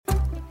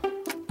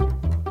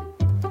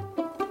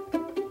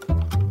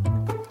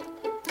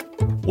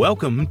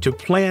Welcome to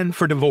Plan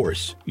for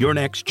Divorce, your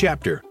next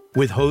chapter,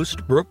 with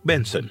host Brooke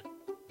Benson.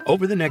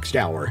 Over the next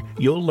hour,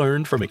 you'll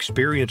learn from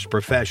experienced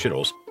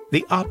professionals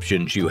the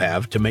options you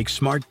have to make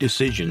smart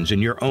decisions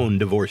in your own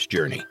divorce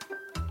journey.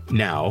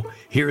 Now,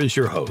 here is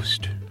your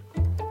host.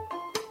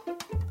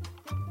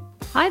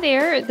 Hi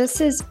there,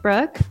 this is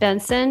Brooke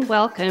Benson.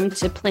 Welcome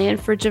to Plan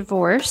for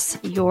Divorce,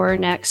 your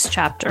next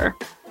chapter.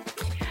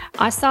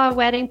 I saw a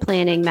wedding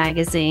planning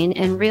magazine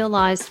and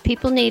realized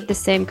people need the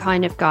same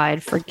kind of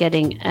guide for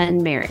getting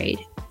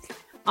unmarried.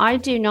 I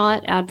do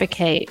not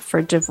advocate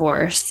for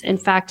divorce. In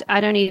fact,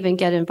 I don't even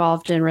get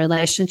involved in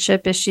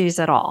relationship issues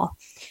at all.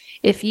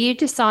 If you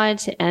decide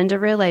to end a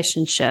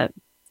relationship,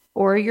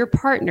 or your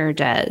partner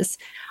does,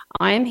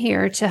 I am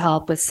here to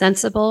help with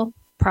sensible,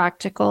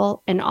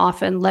 practical, and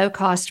often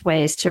low-cost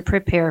ways to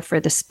prepare for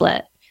the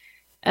split.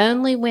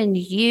 Only when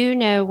you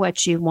know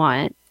what you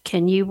want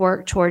can you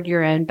work toward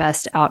your own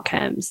best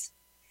outcomes.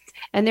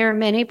 And there are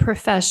many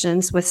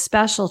professions with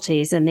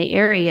specialties in the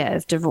area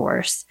of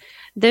divorce.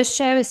 This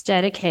show is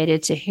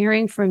dedicated to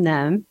hearing from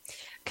them,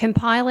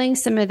 compiling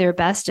some of their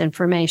best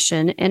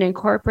information, and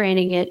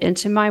incorporating it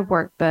into my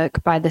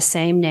workbook by the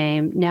same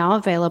name, now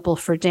available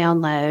for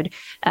download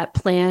at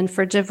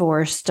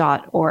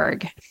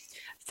planfordivorce.org.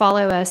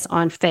 Follow us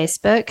on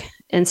Facebook,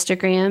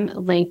 Instagram,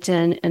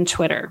 LinkedIn, and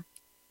Twitter.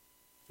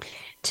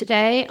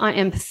 Today, I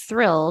am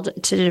thrilled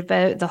to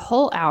devote the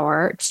whole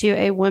hour to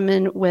a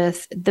woman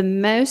with the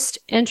most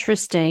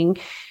interesting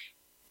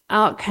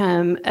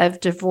outcome of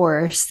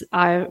divorce.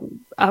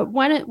 One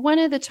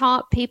of the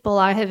top people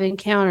I have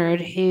encountered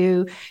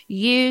who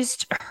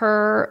used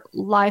her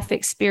life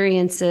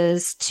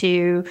experiences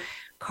to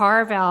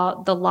carve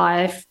out the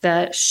life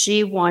that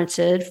she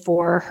wanted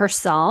for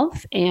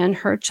herself and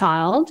her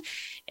child.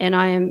 And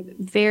I am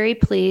very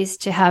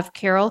pleased to have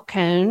Carol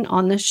Cohn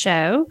on the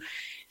show.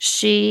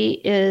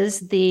 She is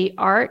the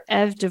Art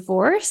of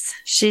Divorce.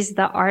 She's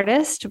the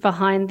artist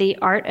behind the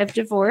Art of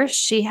Divorce.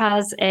 She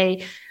has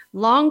a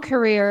long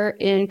career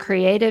in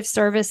creative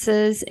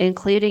services,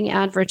 including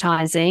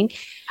advertising.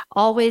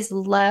 Always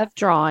loved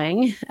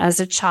drawing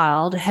as a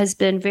child, has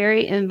been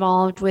very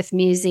involved with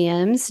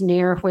museums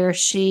near where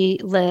she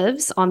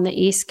lives on the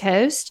East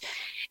Coast,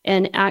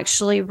 and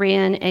actually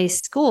ran a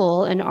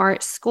school, an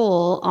art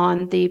school,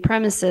 on the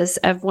premises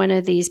of one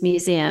of these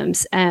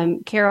museums.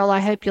 Carol, I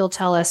hope you'll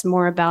tell us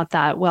more about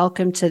that.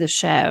 Welcome to the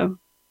show.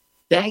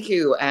 Thank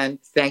you, and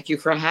thank you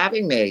for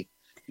having me.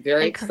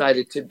 Very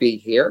excited to be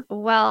here.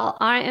 Well,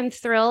 I am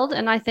thrilled,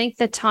 and I think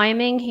the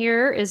timing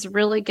here is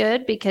really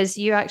good because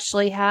you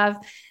actually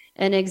have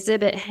an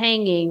exhibit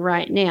hanging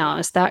right now.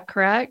 Is that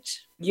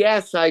correct?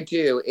 Yes, I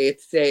do.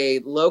 It's a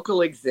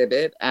local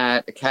exhibit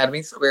at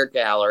Academy Square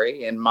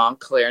Gallery in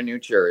Montclair, New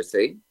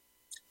Jersey.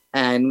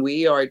 And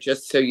we are,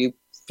 just so you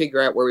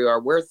figure out where we are,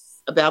 we're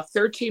about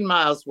 13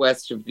 miles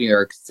west of New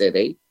York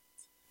City.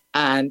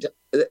 And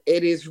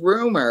it is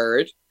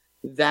rumored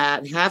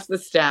that half the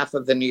staff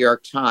of the New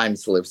York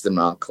Times lives in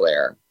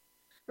Montclair.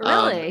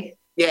 Really?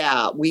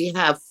 Yeah, we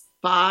have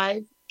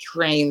 5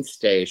 train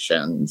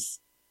stations.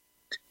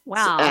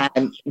 Wow.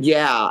 And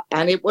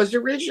it was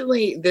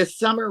originally this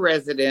summer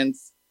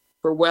residence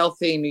for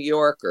wealthy New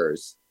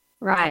Yorkers.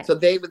 Right. So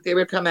they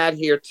would come out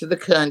here to the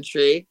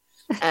country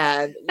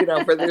and,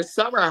 for their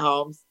summer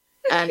homes.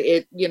 And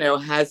it,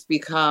 has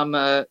become,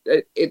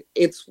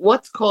 it's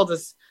what's called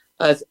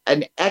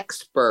an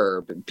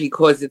exurb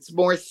because it's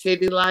more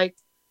city-like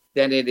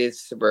than it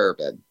is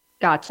suburban.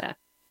 Gotcha.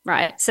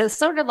 Right. So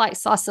sort of like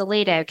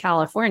Sausalito,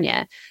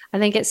 California. I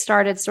think it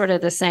started sort of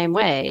the same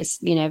ways,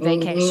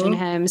 vacation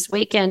homes,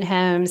 weekend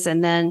homes,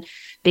 and then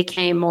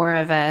became more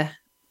of an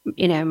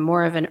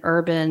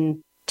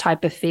urban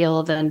type of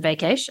feel than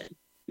vacation.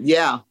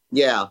 Yeah.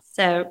 Yeah.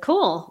 So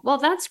cool. Well,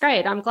 that's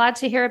great. I'm glad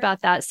to hear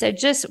about that. So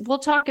we'll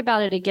talk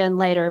about it again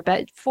later,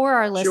 but for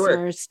our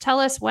listeners, Tell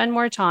us one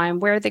more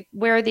time where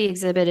the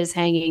exhibit is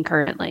hanging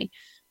currently.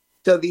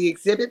 So the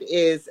exhibit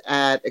is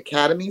at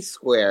Academy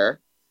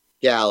Square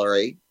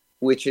Gallery,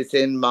 which is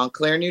in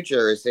Montclair, New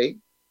Jersey.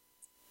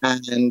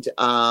 And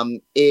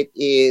it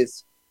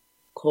is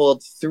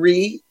called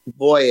 3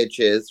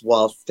 Voyages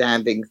While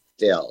Standing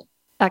Still.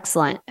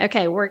 Excellent.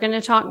 Okay, we're going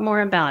to talk more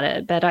about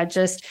it, but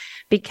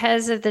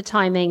because of the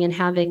timing and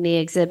having the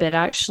exhibit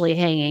actually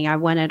hanging, I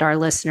wanted our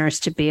listeners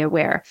to be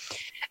aware.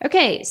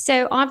 Okay,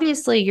 so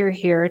obviously you're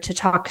here to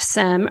talk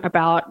some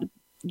about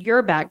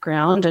your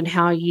background and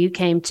how you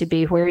came to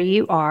be where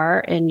you are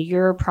in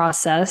your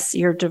process,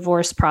 your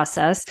divorce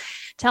process.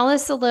 Tell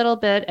us a little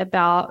bit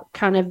about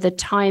kind of the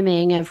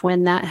timing of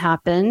when that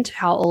happened,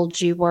 how old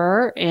you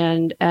were,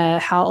 and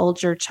how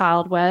old your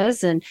child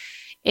was, and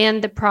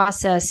the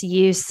process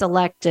you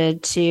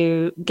selected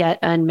to get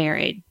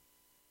unmarried.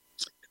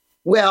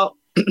 Well,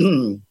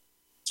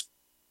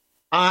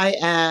 I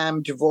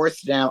am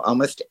divorced now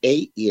almost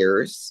 8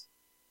 years.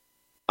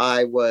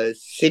 I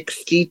was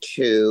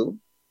 62,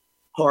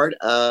 part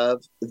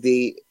of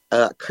the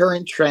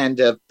current trend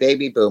of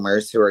baby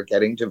boomers who are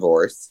getting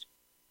divorced.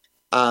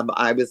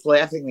 I was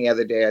laughing the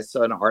other day. I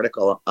saw an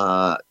article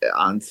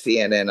on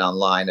CNN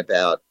online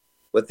about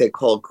what they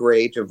call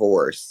gray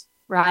divorce.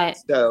 Right.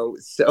 So,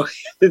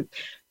 and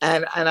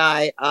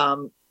I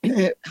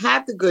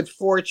had the good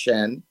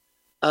fortune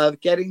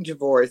of getting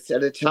divorced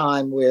at a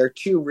time where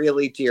two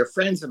really dear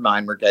friends of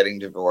mine were getting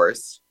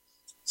divorced.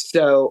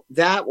 So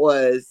that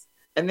was,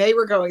 and they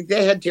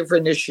had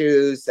different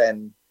issues,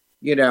 and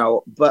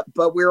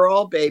but we were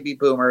all baby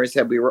boomers,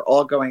 and we were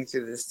all going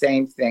through the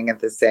same thing at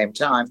the same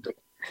time.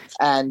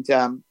 And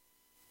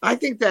I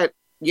think that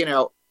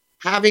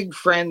having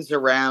friends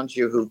around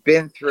you who've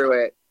been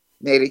through it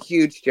made a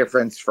huge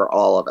difference for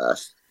all of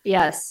us.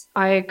 Yes,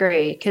 I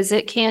agree, because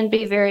it can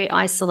be very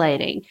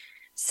isolating.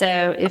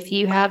 So if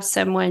you have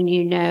someone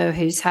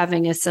who's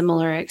having a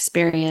similar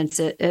experience,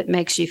 it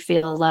makes you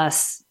feel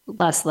less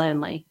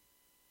lonely.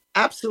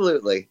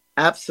 Absolutely.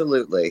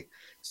 Absolutely.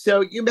 So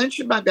you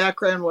mentioned my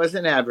background was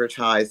in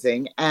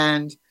advertising,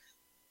 and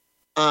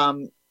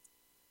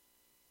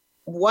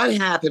what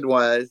happened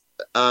was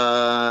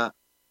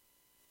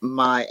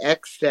my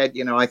ex said,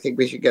 I think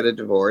we should get a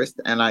divorce.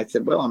 And I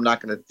said, well, I'm not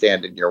going to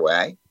stand in your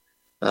way.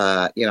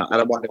 I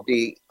don't want to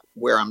be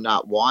where I'm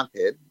not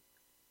wanted.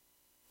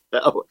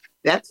 So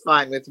that's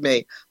fine with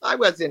me. I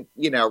wasn't,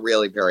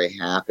 really very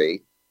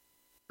happy.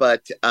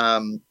 But,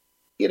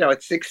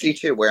 at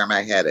 62, where am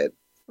I headed?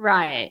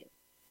 Right.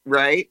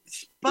 Right.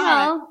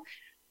 But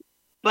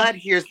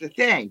here's the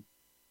thing.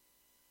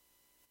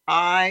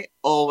 I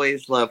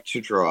always loved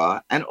to draw,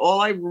 and all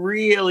I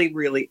really,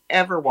 really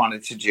ever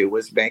wanted to do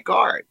was make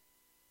art.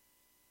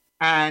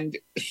 And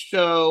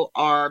so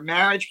our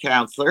marriage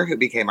counselor, who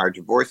became our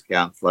divorce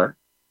counselor,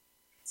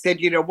 said,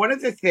 one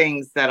of the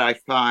things that I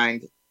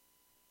find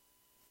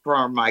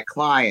from my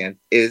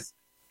clients is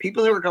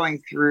people who are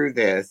going through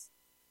this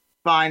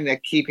find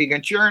that keeping a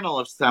journal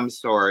of some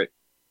sort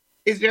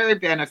is very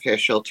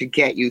beneficial to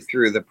get you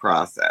through the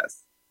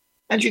process.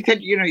 And she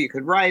said, you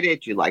could write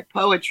it. You like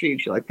poetry.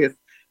 You like this.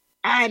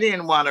 I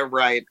didn't want to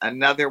write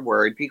another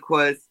word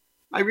because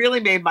I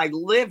really made my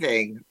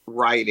living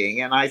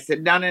writing. And I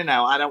said, no,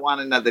 I don't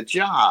want another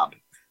job.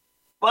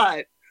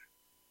 But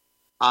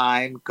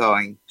I'm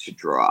going to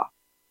draw.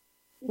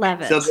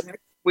 Love it. So the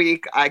next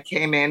week I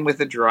came in with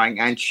a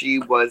drawing, and she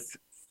was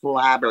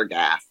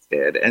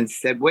flabbergasted and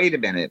said, wait a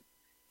minute,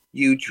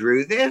 you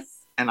drew this?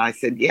 And I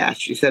said, yes.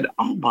 She said,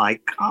 oh my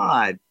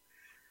God.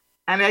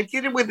 And I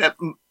did it with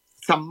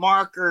some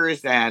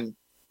markers, and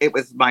it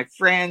was my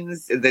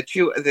friends,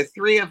 the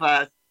three of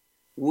us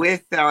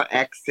with our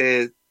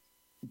exes,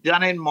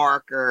 done in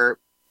marker.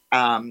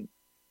 And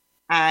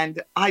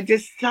I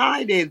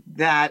decided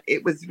that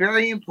it was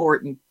very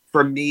important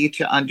for me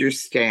to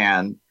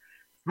understand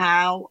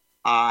how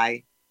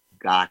I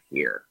got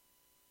here.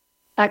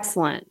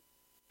 Excellent.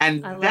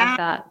 And I love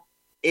that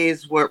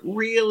is what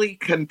really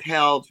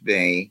compelled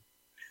me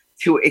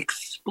to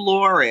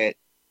explore it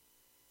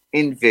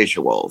in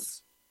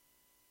visuals.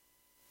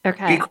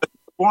 Okay. Because I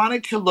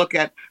wanted to look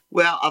at,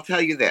 well, I'll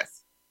tell you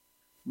this.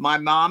 My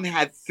mom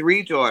had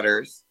 3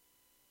 daughters.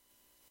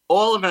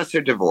 All of us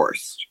are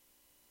divorced.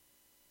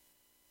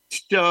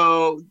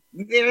 So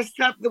there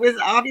was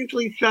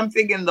obviously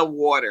something in the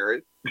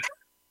waters.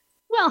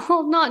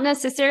 Well, not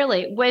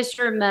necessarily. Was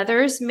your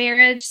mother's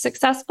marriage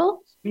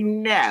successful?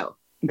 No.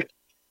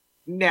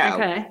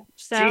 Okay.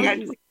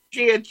 So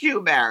she had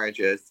 2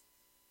 marriages.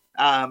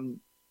 And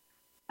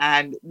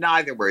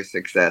neither were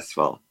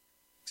successful.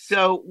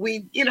 So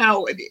we,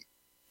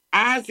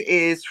 as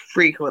is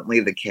frequently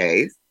the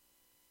case,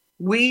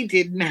 we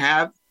didn't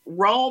have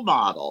role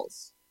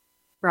models.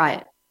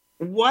 Right.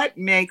 What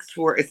makes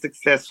for a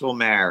successful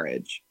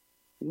marriage?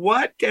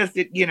 What does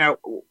it,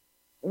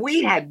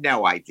 we had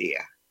no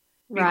idea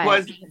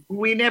because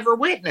we never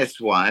witnessed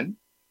one.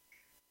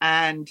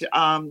 And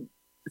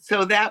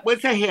so that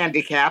was a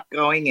handicap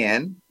going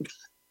in.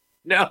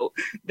 No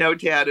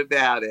doubt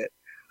about it.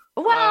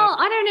 Well,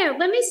 I don't know.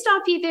 Let me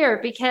stop you there,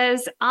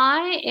 because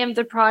I am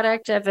the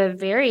product of a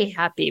very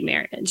happy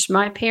marriage.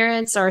 My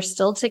parents are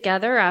still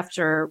together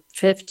after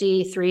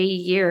 53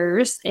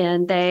 years,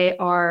 and they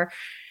are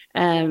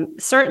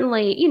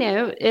certainly,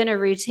 in a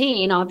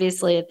routine,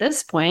 obviously at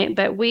this point,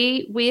 but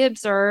we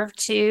observe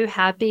 2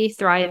 happy,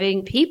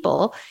 thriving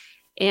people.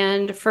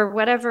 And for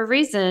whatever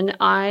reason,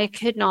 I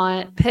could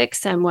not pick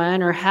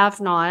someone, or have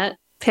not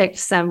picked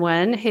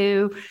someone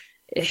who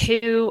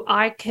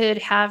I could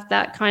have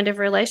that kind of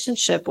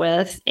relationship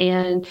with.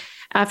 And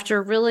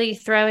after really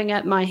throwing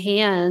up my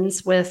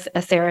hands with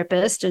a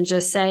therapist and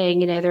just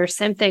saying, there's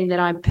something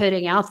that I'm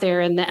putting out there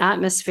in the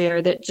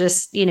atmosphere that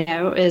just,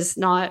 is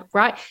not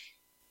right,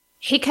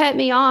 he cut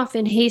me off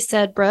and he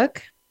said,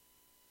 Brooke,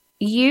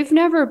 you've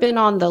never been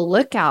on the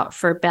lookout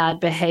for bad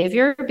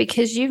behavior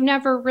because you've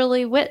never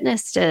really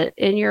witnessed it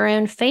in your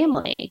own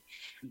family.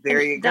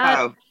 There you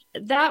go.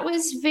 That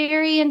was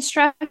very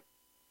instructive.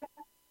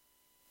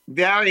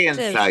 Very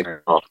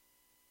insightful.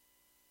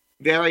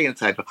 Very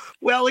insightful.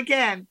 Well,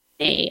 again,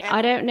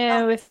 I don't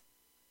know if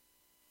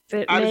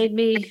it made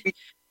me.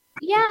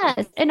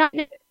 Yes. And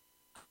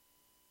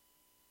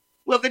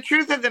well, the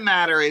truth of the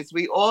matter is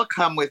we all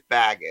come with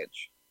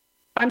baggage.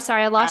 I'm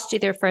sorry, I lost you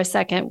there for a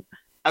second.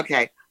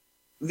 Okay.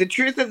 The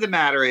truth of the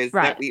matter is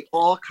that we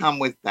all come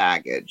with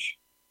baggage.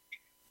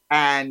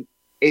 And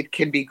it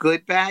can be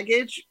good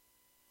baggage.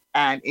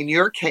 And in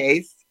your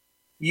case,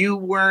 you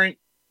weren't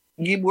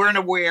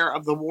aware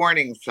of the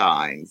warning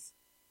signs.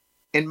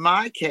 In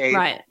my case,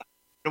 Right. I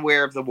wasn't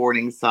aware of the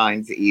warning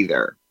signs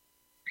either.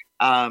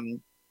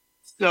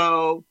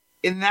 So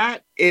in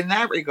that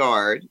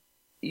regard,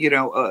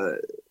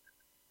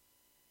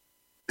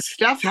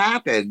 stuff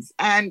happens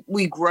and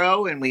we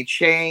grow and we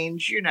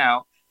change.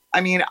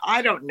 I mean,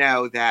 I don't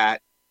know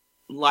that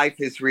life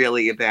is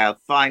really about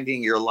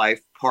finding your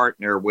life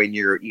partner when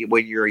you're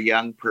a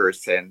young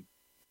person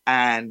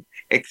and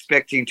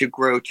expecting to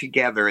grow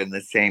together in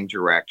the same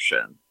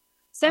direction.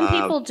 Some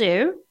people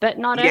do, but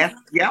not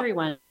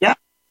everyone.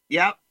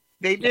 Yep,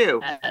 they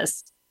do.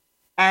 Yes.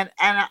 And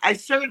I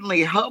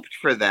certainly hoped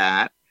for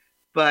that,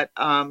 but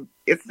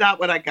it's not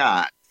what I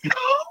got.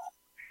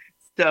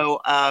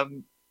 So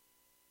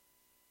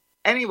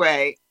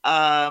anyway,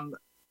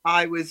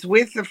 I was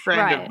with a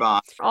friend of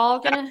mine. All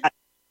gonna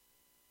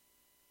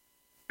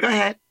Go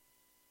ahead.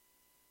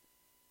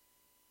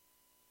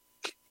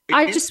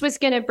 I just was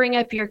going to bring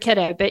up your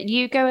kiddo, but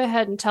you go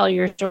ahead and tell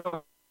your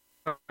story.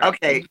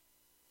 Okay.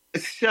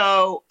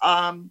 So,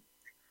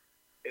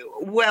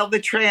 well, the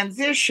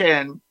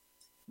transition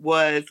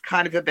was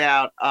kind of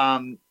about,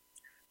 I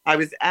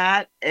was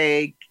at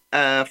a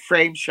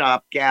frame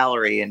shop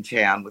gallery in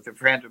town with a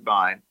friend of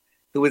mine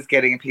who was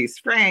getting a piece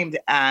framed.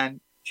 And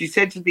she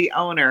said to the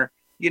owner,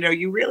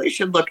 you really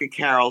should look at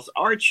Carol's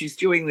art. She's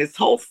doing this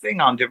whole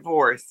thing on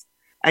divorce.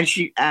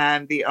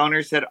 And the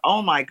owner said,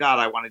 "Oh my God,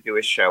 I want to do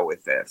a show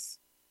with this."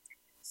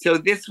 So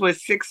this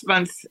was 6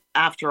 months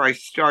after I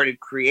started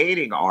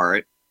creating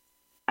art,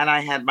 and I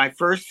had my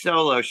first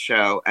solo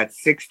show at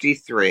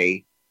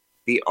 63,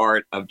 The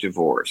Art of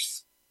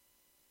Divorce.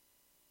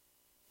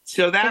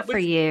 So that Good for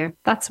you.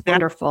 That's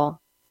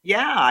wonderful.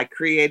 Yeah, I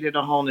created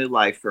a whole new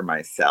life for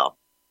myself.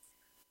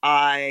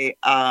 I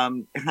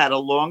had a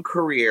long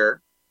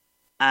career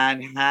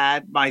and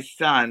had my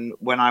son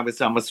when I was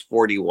almost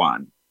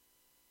 41.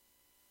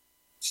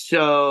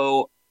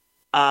 So,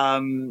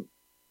 and,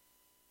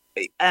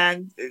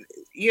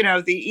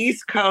 the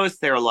East Coast,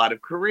 there are a lot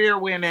of career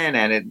women,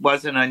 and it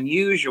wasn't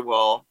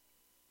unusual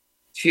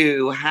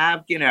to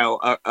have,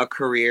 a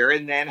career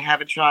and then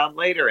have a child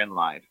later in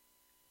life.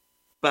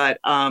 But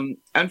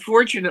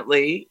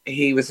unfortunately,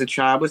 he is a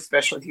child with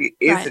special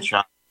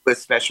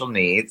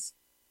needs,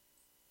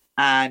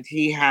 and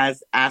he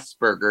has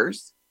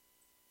Asperger's,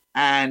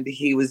 and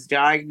he was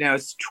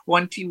diagnosed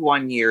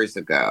 21 years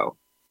ago,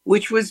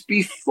 which was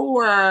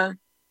before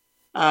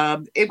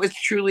it was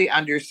truly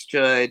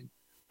understood.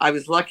 I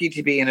was lucky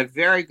to be in a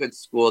very good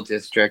school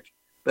district,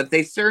 but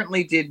they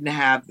certainly didn't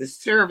have the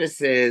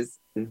services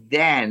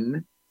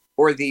then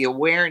or the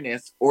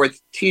awareness, or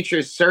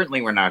teachers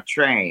certainly were not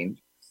trained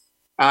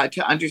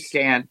to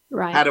understand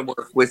how to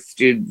work with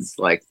students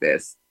like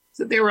this.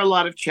 So there were a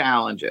lot of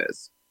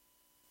challenges.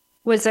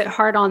 Was it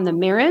hard on the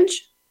marriage?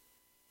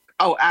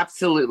 Oh,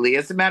 absolutely.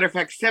 As a matter of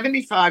fact,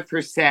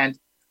 75%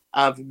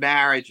 of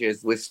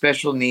marriages with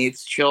special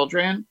needs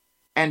children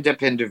end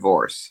up in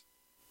divorce.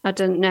 I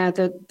didn't know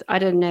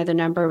the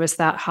number was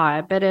that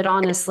high, but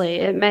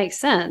it makes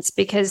sense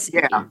because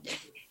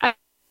as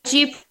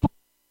you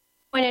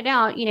pointed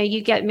out,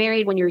 you get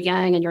married when you're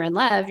young and you're in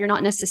love. You're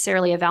not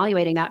necessarily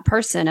evaluating that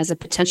person as a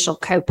potential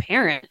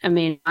co-parent. I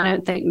mean, I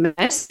don't think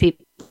most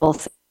people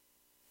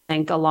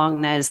think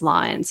along those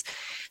lines.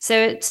 So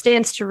it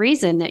stands to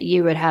reason that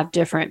you would have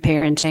different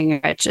parenting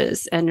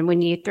approaches. And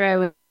when you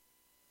throw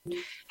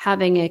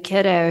having a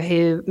kiddo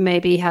who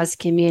maybe has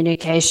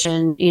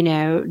communication,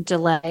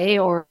 delay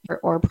or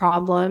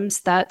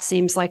problems, that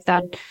seems like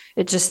that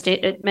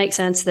it makes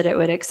sense that it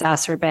would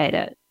exacerbate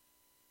it.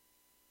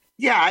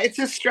 Yeah, it's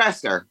a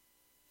stressor.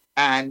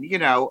 And,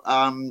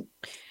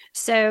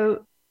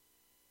 so,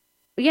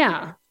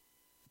 yeah.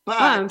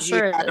 But I'm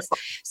sure it is.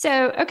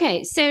 So,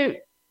 okay. So,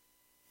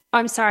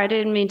 I'm sorry, I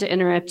didn't mean to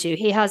interrupt you.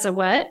 He has a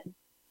what?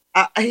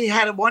 He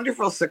had a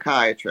wonderful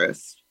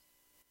psychiatrist.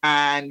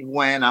 And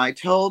when I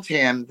told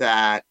him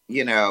that,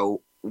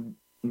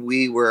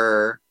 we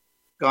were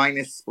going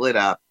to split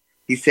up,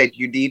 he said,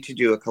 "You need to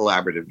do a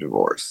collaborative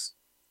divorce."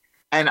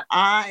 And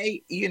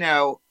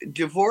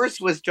divorce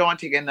was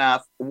daunting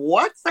enough.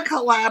 What's a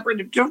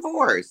collaborative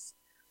divorce?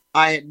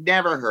 I had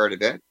never heard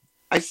of it.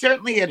 I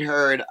certainly had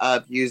heard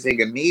of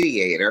using a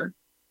mediator,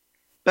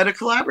 but a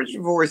collaborative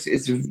divorce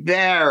is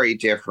very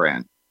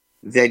different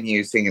than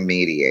using a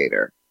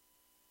mediator.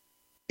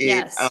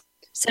 Yes.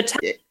 So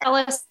tell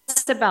us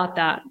about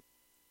that.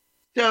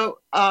 So,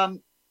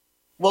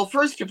 well,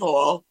 first of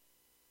all,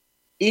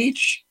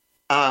 each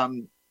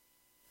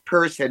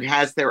person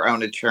has their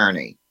own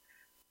attorney,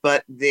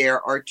 but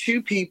there are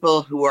two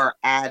people who are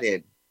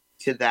added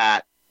to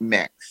that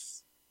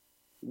mix.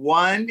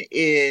 One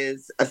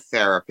is a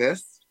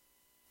therapist,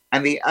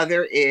 and the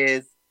other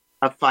is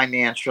a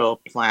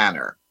financial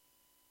planner.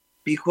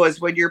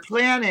 Because when you're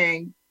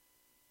planning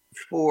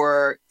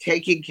for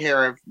taking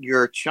care of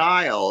your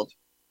child,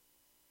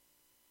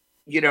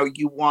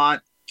 you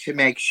want to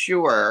make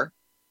sure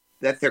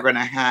that they're going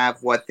to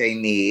have what they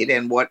need,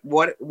 and what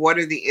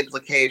are the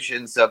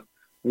implications of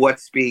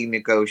what's being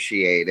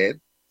negotiated.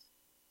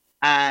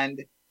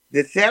 And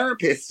the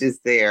therapist is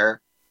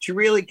there to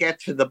really get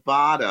to the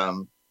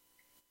bottom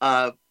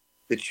of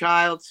the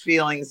child's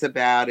feelings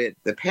about it,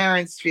 the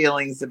parents'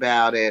 feelings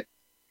about it,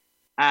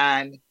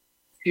 and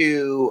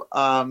to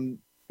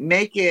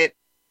make it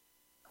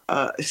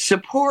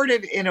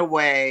supportive in a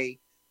way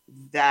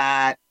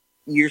that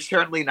you're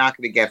certainly not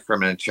going to get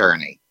from an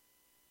attorney.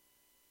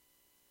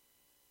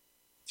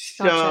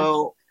 Gotcha.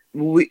 So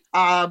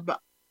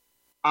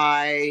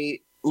I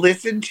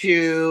listened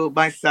to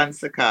my son's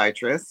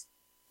psychiatrist,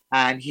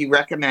 and he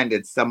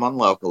recommended someone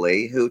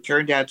locally who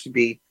turned out to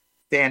be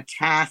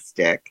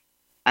fantastic,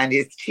 and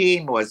his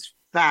team was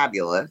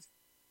fabulous.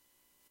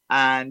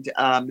 And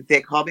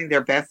they called me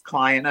their best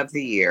client of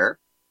the year.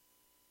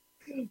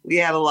 We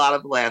had a lot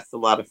of laughs, a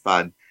lot of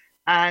fun.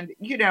 And,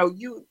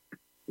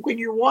 when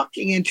you're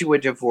walking into a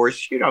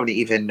divorce, you don't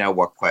even know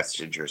what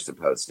questions you're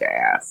supposed to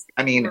ask.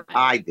 I mean, right.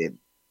 I didn't.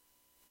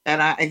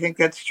 And I think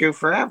that's true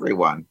for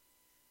everyone.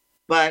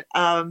 But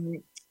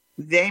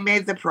they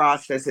made the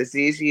process as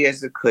easy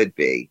as it could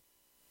be.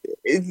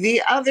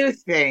 The other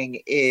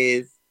thing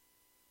is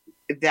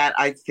that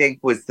I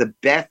think was the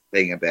best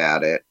thing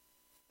about it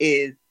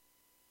is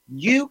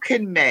you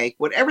can make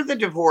whatever the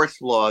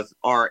divorce laws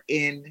are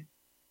in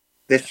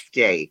the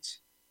state.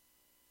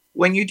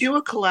 When you do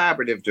a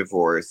collaborative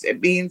divorce, it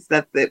means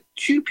that the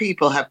two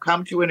people have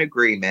come to an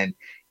agreement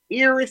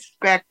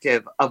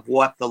irrespective of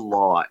what the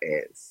law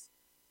is.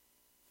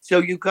 So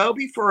you go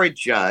before a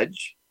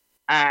judge,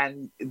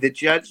 and the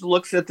judge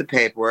looks at the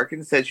paperwork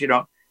and says,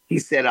 he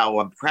said, "Oh,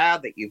 I'm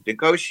proud that you've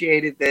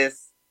negotiated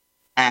this."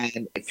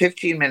 And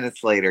 15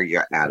 minutes later,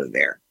 you're out of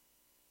there.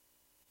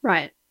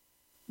 Right.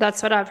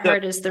 That's what I've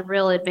heard is the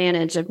real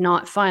advantage of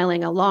not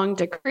filing a long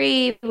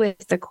decree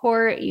with the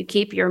court. You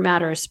keep your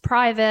matters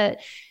private.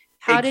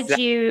 How did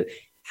you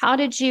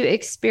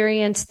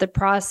experience the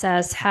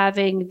process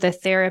having the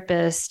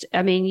therapist?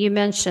 I mean, you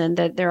mentioned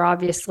that they're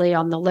obviously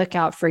on the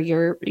lookout for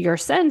your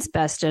son's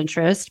best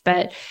interest,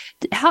 but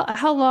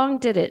how long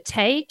did it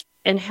take,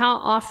 and how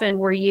often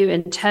were you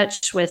in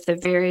touch with the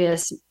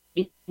various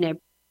people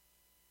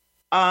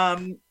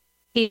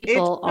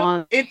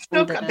on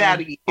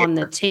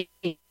the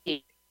team?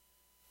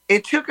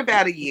 It took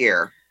about a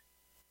year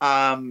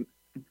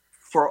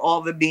for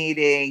all the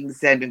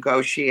meetings and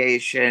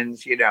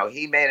negotiations. He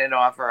made an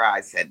offer.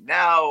 I said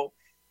no.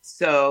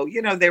 So,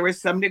 there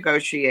was some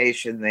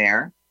negotiation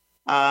there.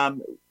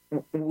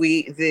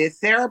 The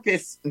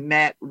therapist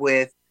met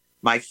with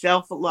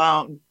myself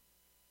alone,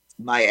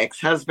 my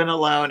ex-husband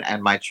alone,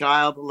 and my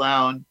child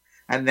alone,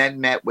 and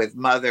then met with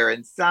mother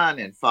and son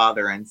and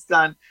father and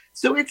son.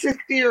 So it's a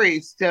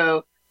series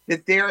so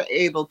that they're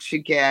able to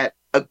get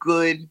a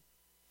good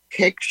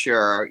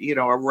picture,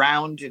 a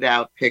rounded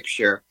out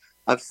picture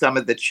of some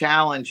of the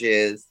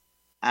challenges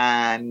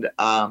and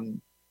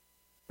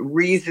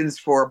reasons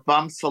for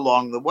bumps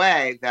along the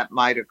way that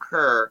might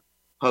occur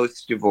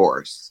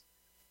post-divorce.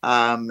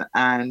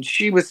 And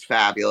she was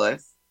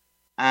fabulous.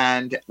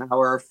 And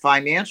our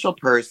financial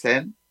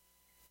person,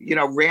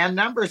 ran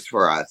numbers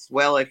for us.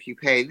 Well, if you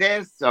pay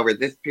this over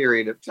this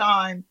period of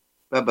time,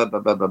 blah, blah, blah,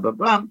 blah, blah, blah,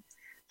 blah.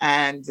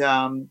 And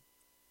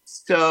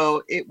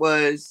so it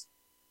was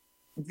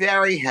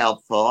very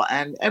helpful,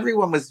 and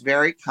everyone was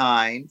very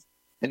kind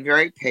and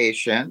very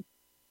patient.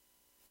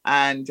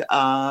 And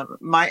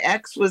my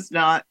ex was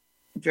not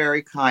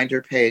very kind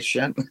or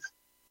patient,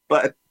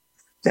 but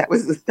that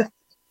was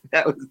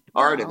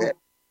part of it.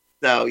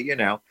 So,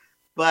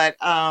 but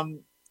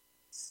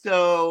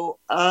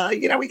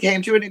we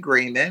came to an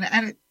agreement,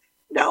 and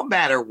no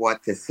matter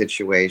what the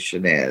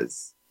situation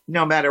is,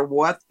 no matter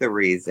what the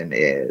reason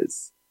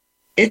is,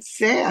 it's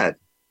sad.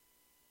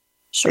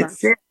 Sure. It's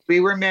sad. We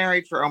were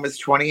married for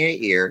almost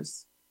 28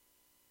 years,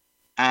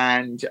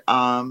 and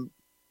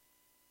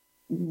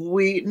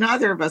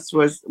neither of us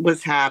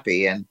was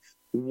happy. And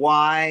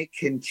why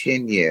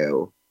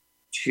continue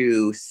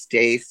to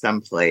stay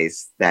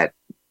someplace that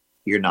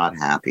you're not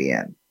happy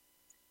in?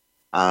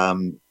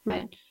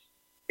 Right.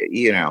 So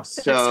it's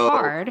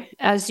hard,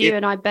 as you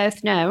and I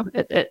both know.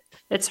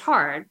 It's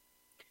hard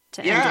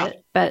to end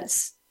it, but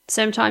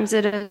sometimes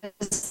it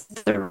is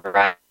the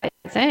right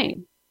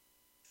thing.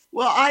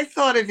 Well, I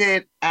thought of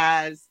it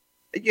as,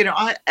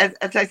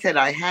 as I said,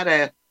 I had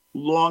a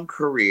long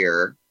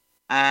career,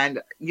 and,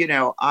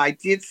 I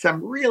did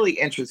some really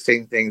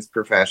interesting things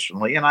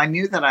professionally, and I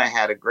knew that I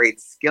had a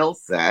great skill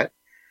set.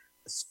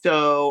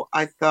 So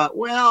I thought,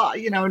 well,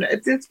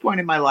 at this point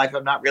in my life,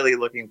 I'm not really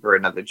looking for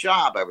another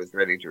job. I was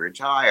ready to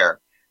retire.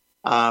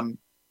 But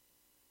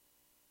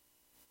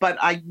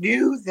I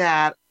knew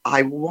that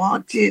I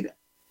wanted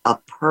a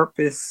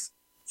purpose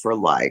for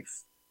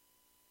life.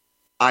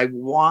 I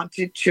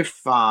wanted to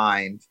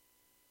find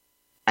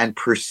and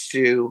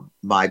pursue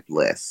my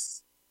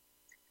bliss.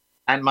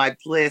 And my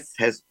bliss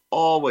has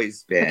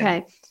always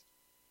been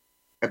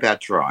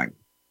about drawing.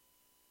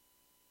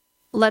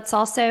 Let's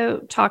also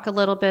talk a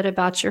little bit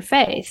about your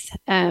faith.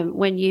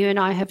 When you and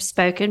I have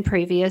spoken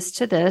previous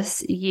to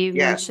this, you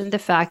mentioned the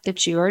fact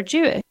that you are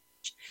Jewish.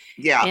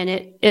 Yeah.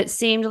 And it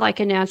seemed like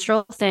a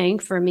natural thing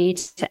for me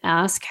to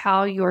ask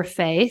how your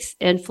faith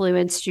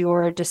influenced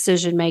your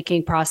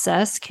decision-making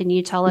process. Can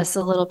you tell us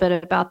a little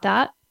bit about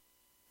that?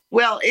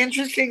 Well,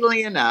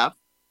 interestingly enough,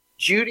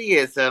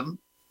 Judaism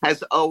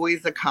has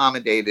always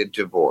accommodated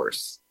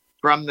divorce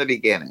from the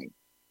beginning.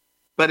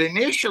 But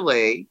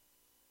initially,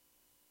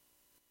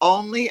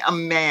 only a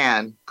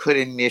man could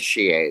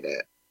initiate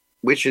it,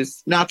 which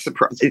is not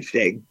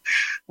surprising.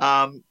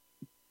 Um,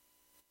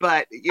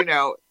 but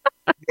the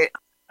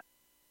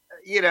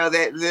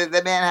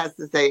man has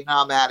to say,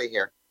 "No, I'm out of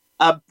here."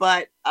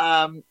 But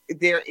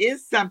there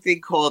is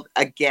something called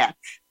a get,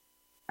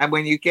 and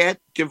when you get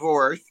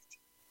divorced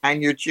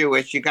and you're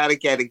Jewish, you got to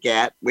get a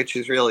get, which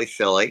is really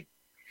silly,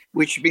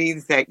 which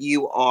means that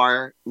you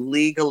are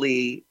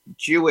legally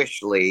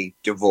Jewishly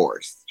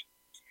divorced.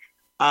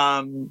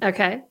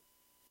 Okay.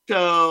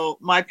 So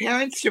my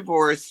parents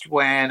divorced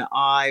when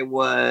I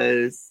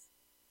was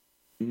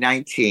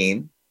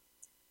 19,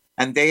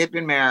 and they had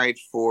been married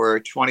for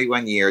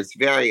 21 years,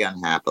 very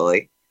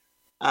unhappily.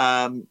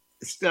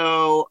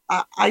 So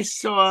I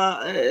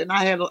saw, and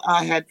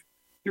I had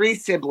three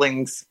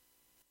siblings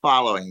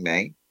following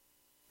me.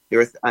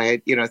 I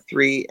had,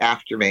 three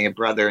after me, a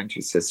brother and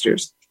two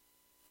sisters.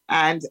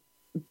 And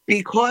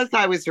because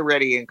I was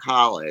already in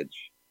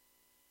college,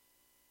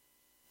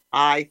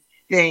 I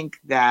think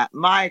that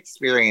my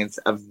experience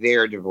of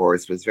their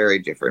divorce was very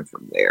different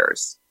from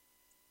theirs.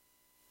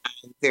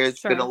 There's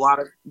Sure. been a lot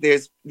of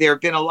there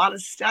have been a lot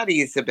of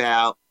studies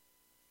about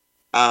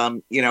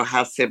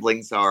how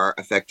siblings are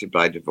affected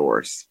by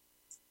divorce.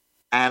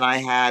 And I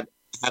had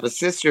a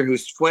sister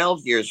who's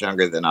 12 years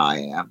younger than I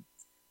am.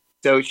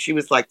 So she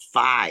was like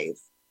 5.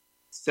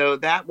 So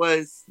that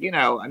was,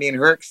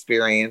 her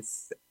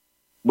experience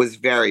was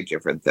very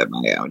different than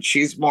my own.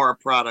 She's more a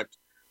product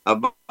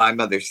of my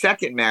mother's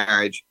second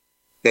marriage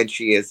than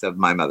she is of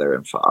my mother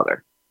and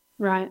father.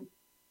 Right.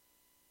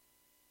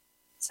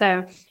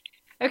 So,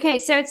 okay.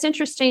 So it's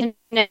interesting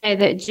to know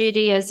that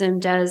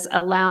Judaism does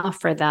allow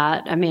for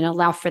that. I mean,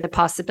 allow for the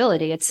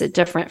possibility. It's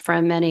different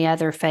from many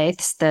other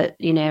faiths that,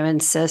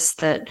 insist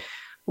that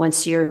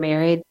once you're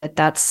married,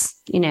 that's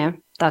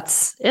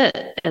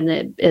it.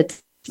 And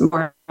it's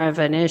more of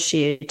an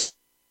issue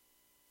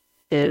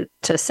to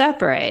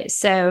separate.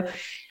 So,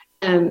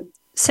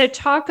 so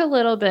talk a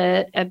little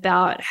bit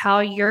about how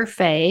your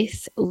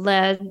faith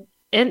led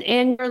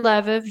and your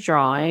love of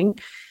drawing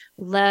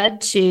led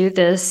to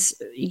this.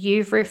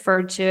 You've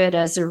referred to it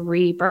as a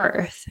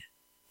rebirth.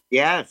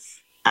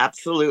 Yes,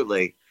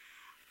 absolutely.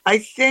 I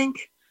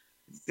think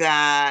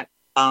that,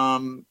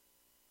 well,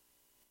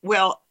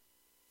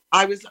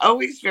 I was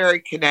always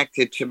very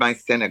connected to my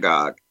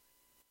synagogue,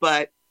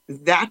 but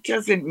that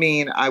doesn't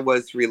mean I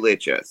was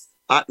religious.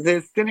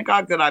 The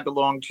synagogue that I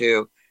belonged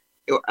to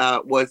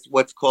was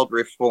what's called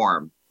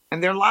Reform.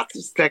 And there are lots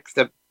of sects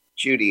of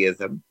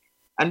Judaism.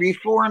 And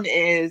Reform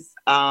is,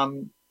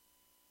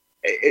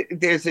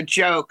 there's a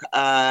joke,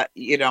 my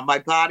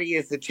body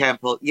is a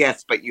temple.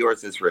 Yes, but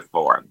yours is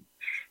Reform.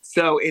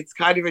 So it's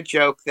kind of a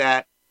joke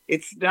that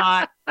it's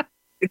not,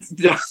 it's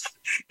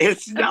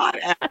not,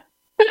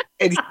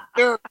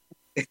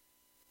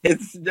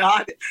 it's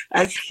not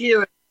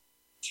adherent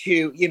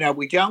to,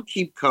 we don't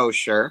keep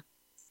kosher.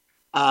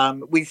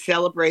 We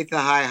celebrate the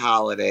high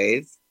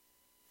holidays.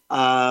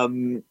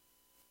 And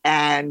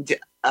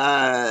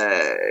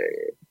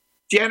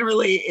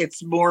generally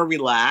it's more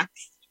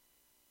relaxed.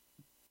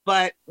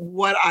 But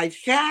what I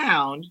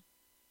found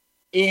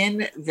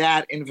in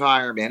that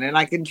environment, and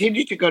I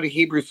continued to go to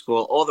Hebrew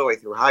school all the way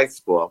through high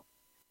school,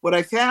 what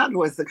I found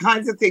was the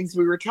kinds of things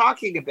we were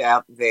talking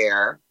about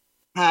there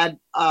had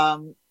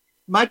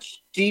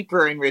much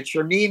deeper and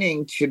richer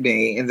meaning to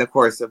me in the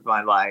course of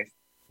my life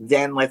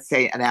than, let's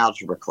say, an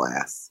algebra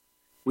class.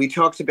 We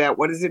talked about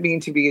what does it mean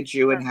to be a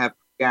Jew and have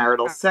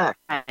marital sex?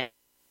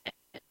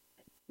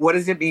 What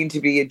does it mean to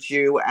be a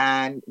Jew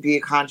and be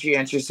a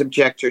conscientious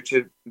objector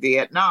to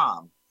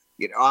Vietnam?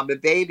 I'm a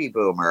baby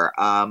boomer.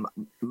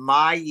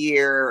 My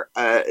year,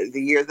 the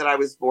year that I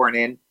was born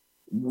in,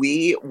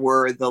 we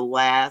were the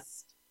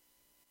last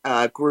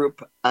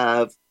group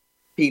of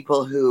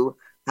people who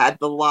had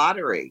the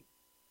lottery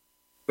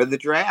for the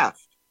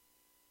draft.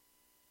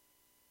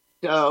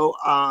 So,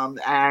 and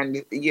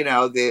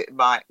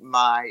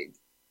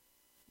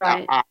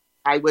Right.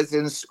 I was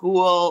in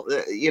school,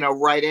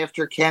 right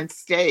after Kent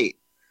State.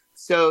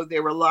 So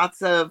there were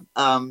lots of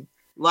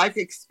life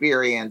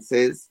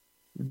experiences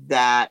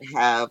that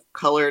have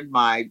colored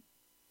my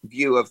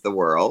view of the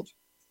world.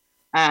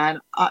 And,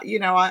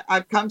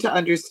 I've come to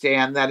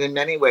understand that in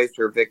many ways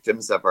we're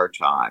victims of our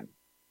time.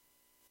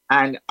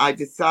 And I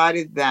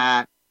decided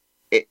that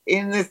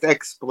in this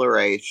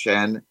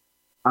exploration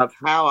of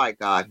how I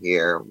got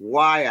here,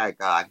 why I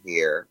got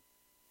here,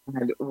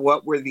 and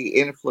what were the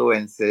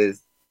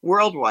influences,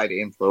 worldwide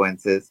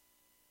influences,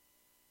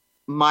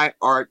 my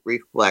art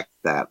reflects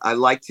that. I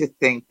like to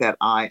think that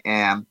I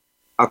am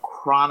a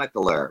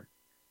chronicler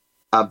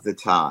of the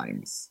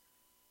times.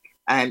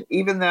 And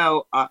even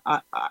though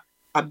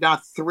I'm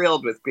not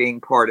thrilled with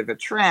being part of a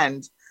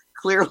trend,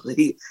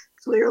 clearly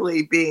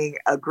clearly being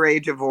a gray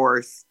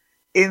divorce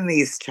in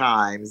these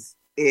times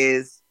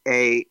is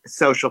a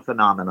social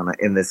phenomenon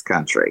in this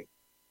country.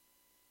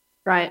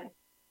 Right.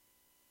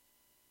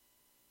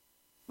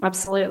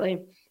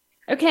 Absolutely.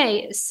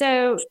 Okay,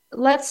 so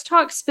let's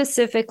talk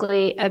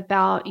specifically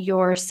about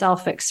your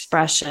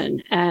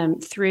self-expression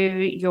through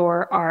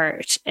your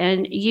art.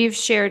 And you've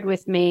shared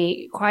with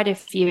me quite a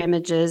few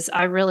images.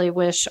 I really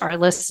wish our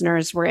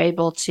listeners were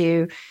able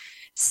to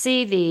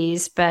see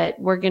these, but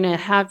we're going to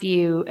have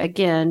you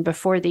again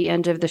before the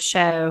end of the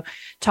show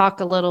talk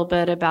a little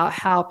bit about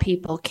how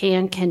people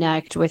can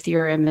connect with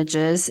your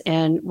images.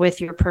 And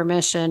with your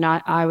permission,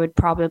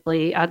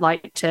 I'd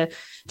like to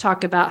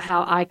talk about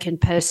how I can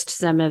post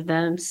some of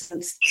them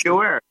since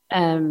Sure.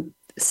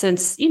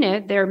 Since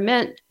they're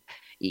meant.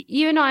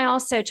 You and I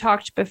also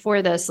talked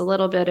before this a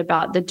little bit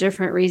about the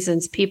different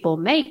reasons people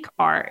make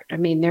art. I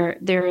mean,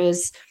 there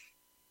is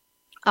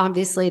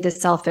obviously the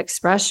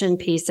self-expression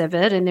piece of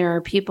it, and there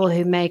are people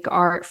who make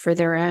art for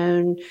their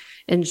own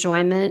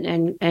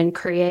enjoyment and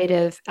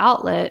creative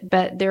outlet,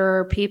 but there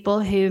are people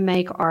who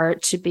make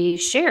art to be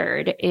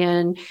shared.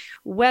 And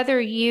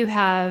whether you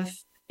have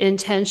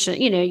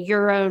intention,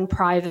 your own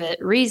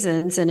private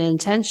reasons and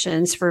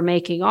intentions for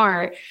making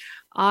art,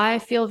 I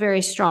feel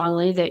very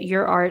strongly that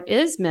your art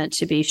is meant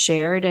to be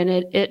shared, and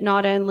it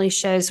not only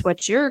shows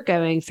what you're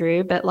going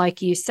through, but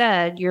like you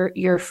said,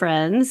 your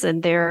friends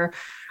and their,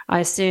 I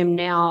assume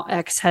now,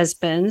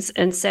 ex-husbands.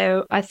 And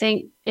so I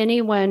think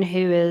anyone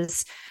who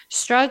is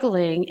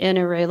struggling in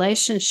a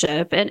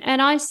relationship,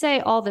 and I say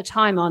all the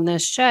time on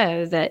this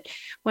show that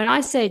when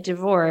I say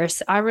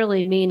divorce, I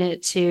really mean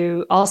it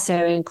to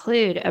also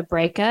include a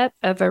breakup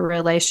of a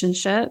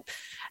relationship,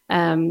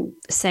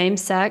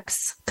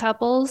 same-sex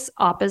couples,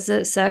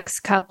 opposite-sex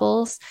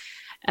couples,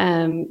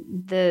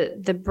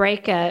 the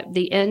breakup,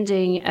 the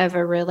ending of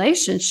a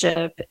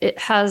relationship. It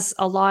has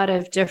a lot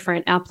of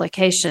different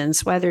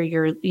applications, whether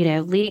you're,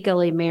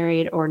 legally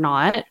married or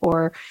not,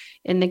 or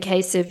in the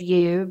case of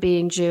you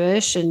being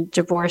Jewish and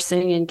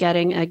divorcing and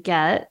getting a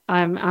get.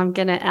 I'm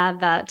going to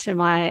add that to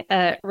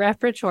my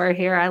repertoire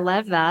here. I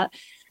love that.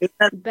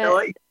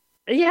 Really?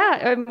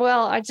 Yeah,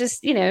 well, I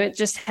just, it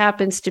just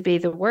happens to be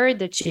the word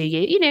that you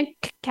use.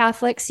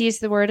 Catholics use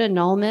the word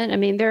annulment. I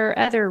mean, there are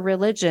other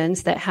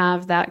religions that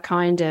have that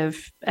kind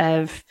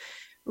of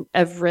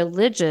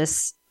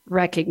religious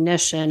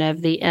recognition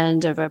of the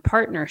end of a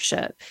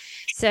partnership.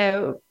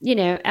 So,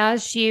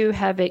 as you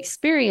have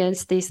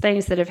experienced these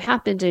things that have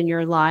happened in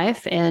your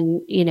life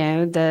and,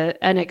 the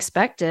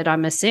unexpected,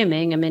 I'm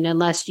assuming, I mean,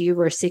 unless you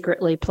were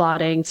secretly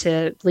plotting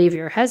to leave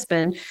your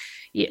husband,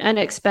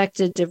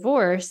 unexpected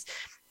divorce.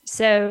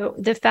 So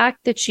the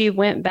fact that you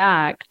went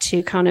back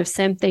to kind of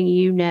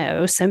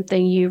something,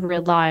 something you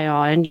rely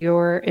on,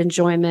 your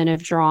enjoyment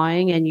of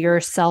drawing and your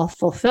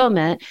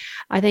self-fulfillment,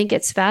 I think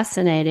it's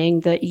fascinating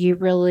that you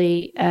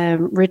really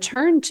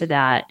returned to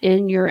that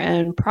in your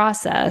own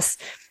process.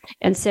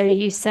 And so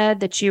you said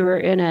that you were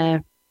in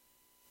a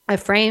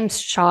frames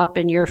shop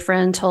and your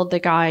friend told the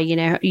guy,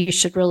 you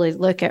should really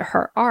look at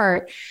her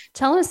art.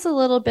 Tell us a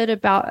little bit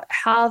about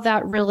how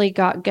that really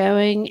got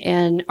going.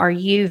 And are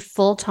you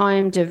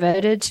full-time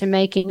devoted to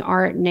making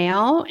art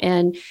now?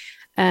 And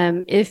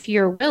if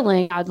you're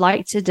willing, I'd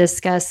like to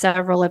discuss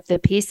several of the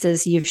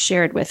pieces you've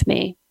shared with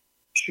me.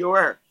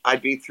 Sure.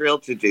 I'd be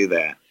thrilled to do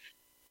that.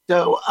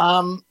 So,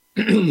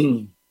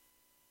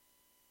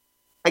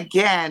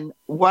 again,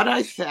 what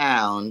I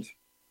found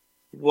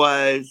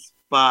was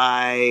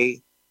by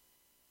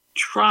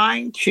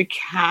trying to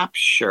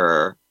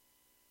capture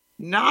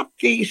not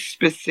the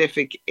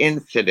specific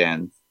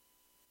incidents,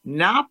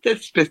 not the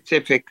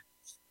specific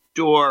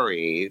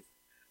stories,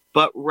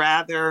 but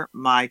rather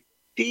my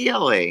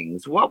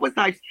feelings. What was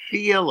I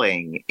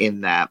feeling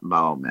in that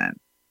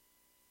moment?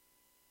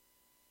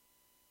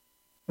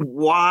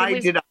 Why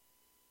did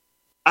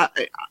I?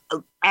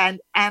 And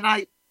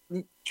I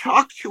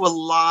talked to a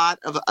lot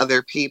of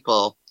other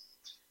people,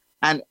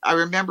 and I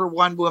remember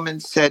one woman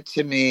said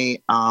to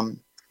me,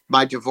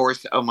 my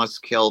divorce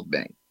almost killed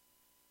me.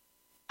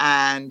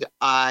 And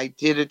I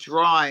did a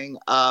drawing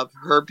of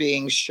her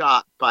being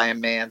shot by a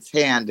man's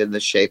hand in the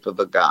shape of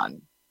a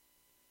gun.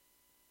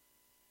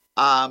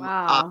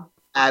 Wow.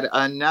 I had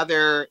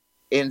another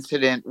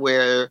incident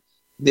where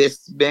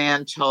this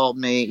man told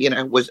me,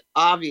 was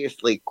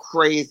obviously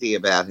crazy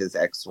about his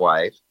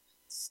ex-wife,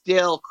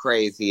 still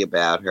crazy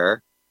about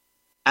her.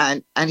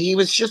 And he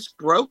was just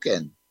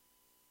broken.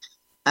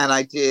 And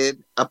I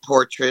did a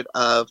portrait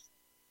of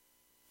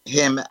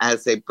him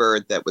as a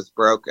bird that was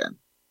broken.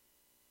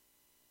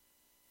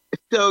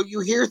 So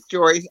you hear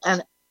stories,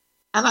 and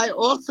I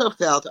also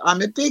felt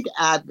I'm a big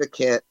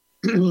advocate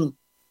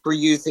for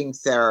using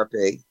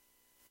therapy.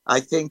 I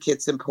think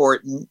it's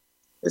important,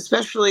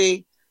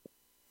 especially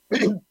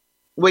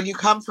when you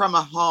come from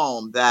a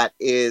home that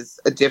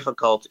is a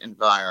difficult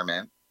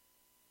environment,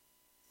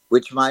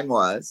 which mine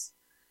was.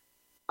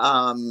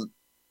 And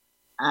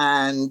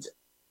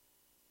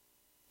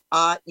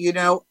I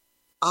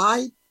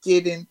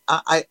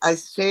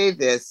say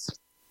this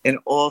in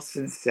all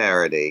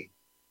sincerity.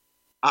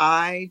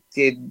 I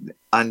didn't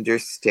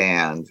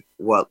understand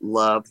what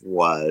love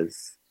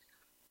was.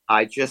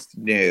 I just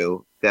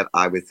knew that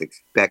I was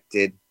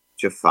expected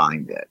to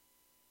find it.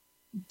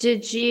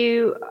 Did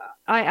you?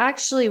 I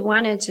actually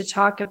wanted to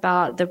talk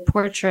about the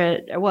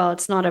portrait. Well,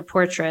 it's not a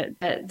portrait,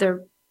 but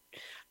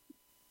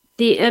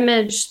the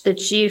image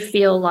that you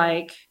feel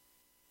like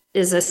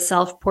is a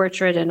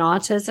self-portrait in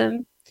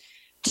autism.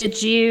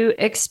 Did you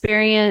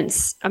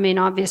experience, I mean,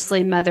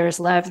 obviously mothers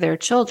love their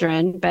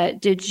children, but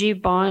did you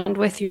bond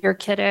with your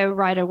kiddo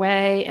right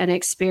away and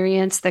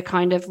experience the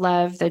kind of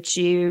love that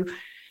you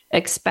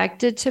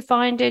expected to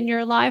find in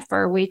your life?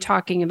 Or are we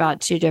talking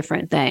about two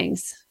different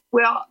things?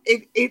 Well,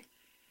 it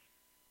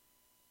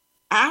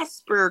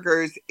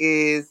Asperger's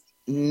is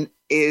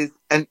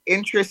an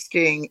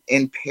interesting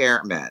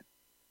impairment,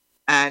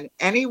 and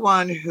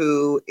anyone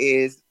who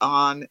is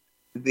on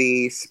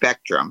the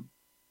spectrum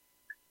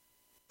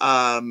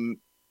has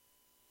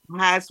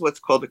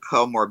what's called a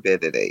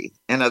comorbidity.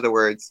 In other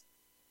words,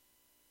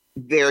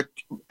 there are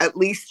at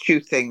least two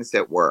things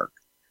at work.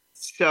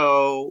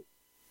 So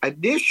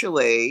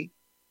initially,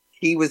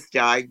 he was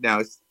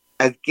diagnosed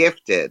as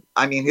gifted.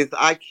 I mean, his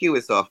IQ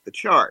is off the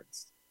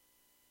charts.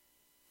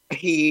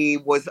 He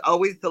was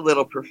always the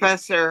little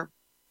professor.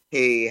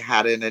 He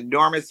had an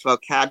enormous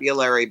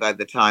vocabulary by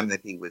the time that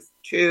he was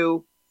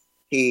 2.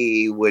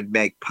 He would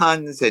make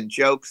puns and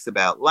jokes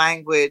about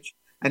language,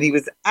 and he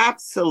was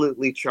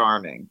absolutely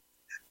charming.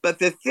 But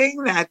the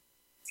thing that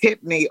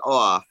tipped me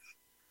off,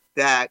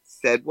 that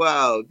said,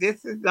 whoa,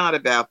 this is not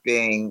about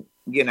being,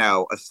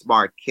 a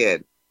smart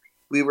kid.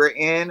 We were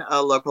in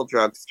a local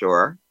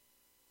drugstore,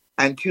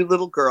 and 2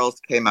 little girls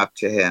came up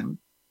to him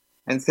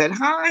and said,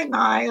 "Hi,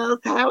 Miles,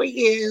 how are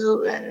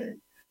you?"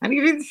 And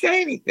he didn't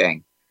say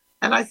anything.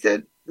 And I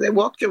said, they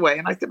walked away,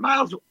 and I said,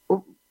 "Miles,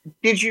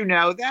 did you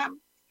know them?"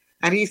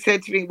 And he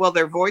said to me, "Well,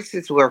 their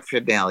voices were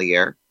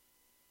familiar."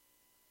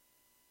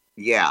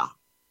 Yeah.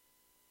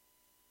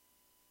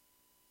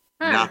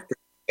 Not their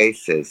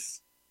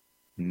faces.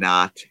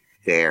 Not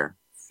their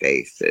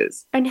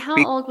faces. And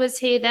how old was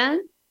he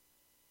then?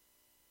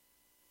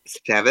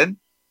 7.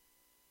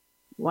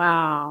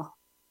 Wow.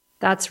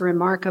 That's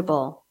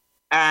remarkable.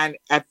 And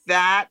at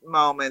that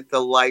moment,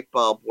 the light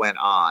bulb went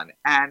on.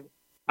 And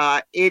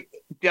it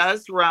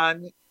does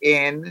run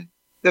in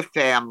the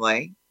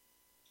family.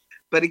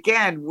 But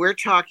again, we're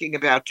talking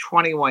about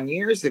 21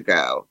 years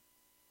ago.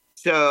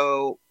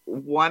 So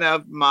one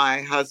of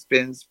my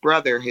husband's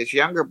brother, his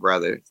younger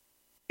brothers,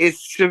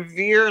 is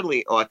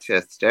severely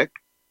autistic,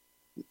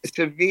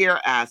 severe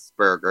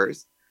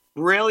Asperger's,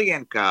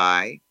 brilliant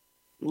guy,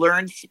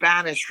 learned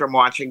Spanish from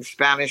watching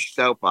Spanish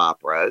soap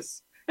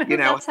operas.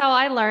 That's how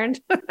I learned.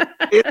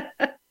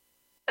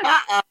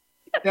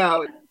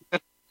 No,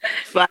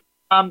 but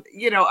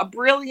a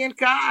brilliant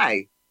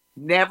guy,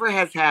 never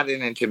has had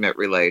an intimate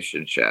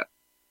relationship,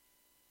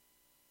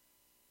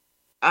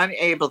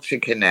 unable to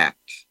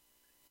connect.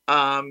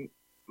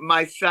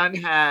 My son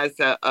has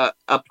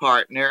a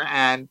partner,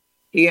 and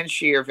he and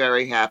she are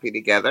very happy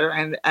together,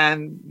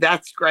 and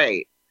that's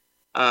great.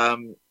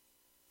 And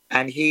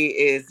he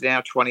is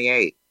now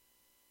 28.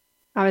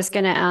 I was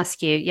going to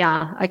ask you.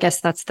 Yeah, I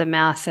guess that's the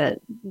math,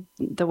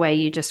 the way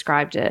you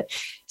described it.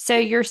 So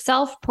your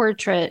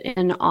self-portrait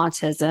in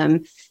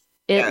autism,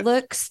 it Yes.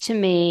 looks to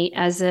me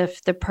as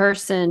if the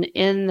person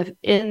in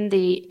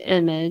the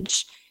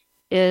image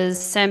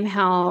is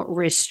somehow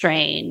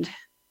restrained,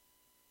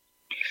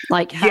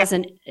 like has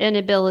an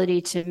inability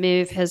to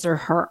move his or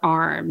her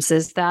arms.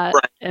 Is that,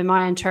 right? Am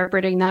I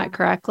interpreting that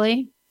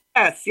correctly?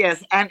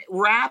 Yes. And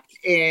wrapped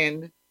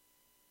in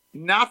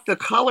not the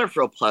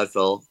colorful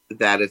puzzle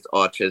that is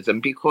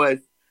autism, because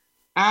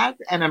as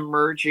an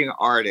emerging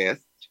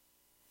artist,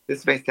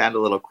 this may sound a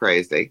little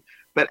crazy,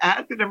 but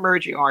as an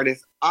emerging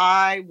artist,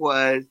 I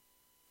was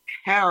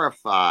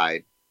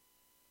terrified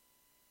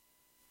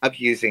of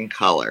using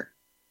color.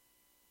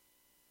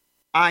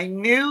 I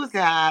knew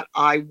that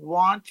I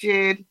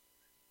wanted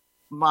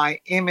my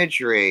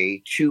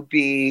imagery to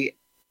be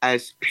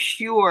as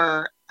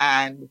pure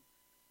and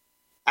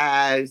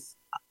as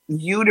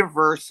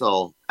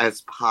universal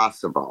as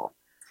possible.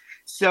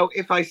 So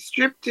if my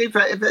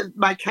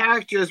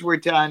characters were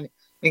done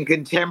in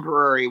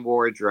contemporary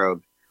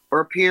wardrobe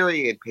or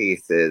period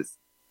pieces,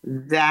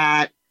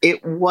 that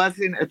it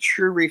wasn't a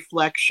true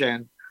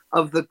reflection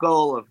of the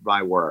goal of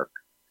my work.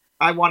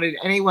 I wanted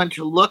anyone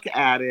to look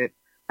at it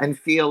and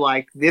feel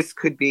like this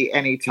could be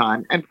any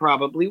time, and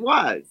probably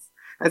was.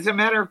 As a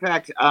matter of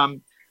fact,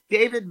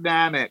 David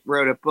Mamet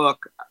wrote a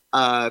book.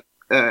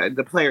 David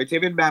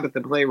Mamet,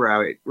 the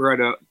playwright,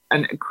 wrote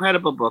an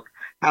incredible book,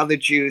 How the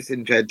Jews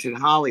Invented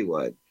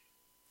Hollywood.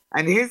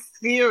 And his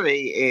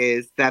theory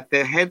is that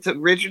the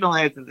original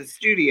heads of the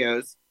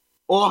studios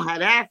all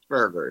had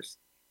Asperger's.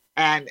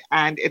 And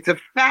it's a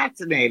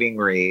fascinating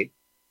read.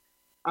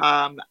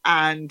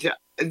 And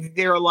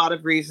there are a lot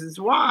of reasons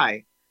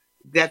why,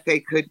 that they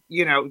could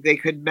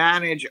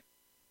manage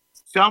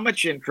so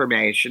much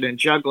information and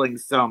juggling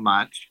so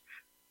much,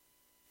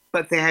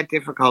 but they had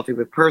difficulty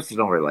with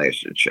personal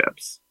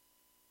relationships.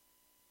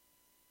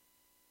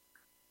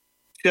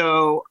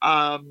 So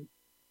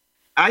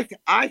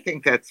I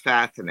think that's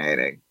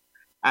fascinating.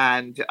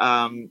 And,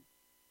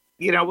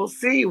 we'll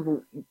see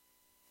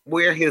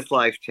where his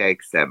life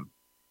takes him.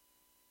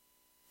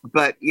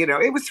 But,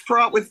 it was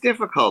fraught with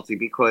difficulty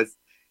because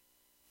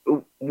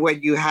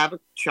when you have a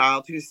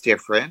child who's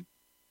different,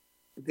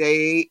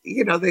 they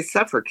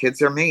suffer.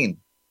 Kids are mean.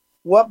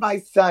 What my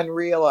son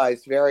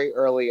realized very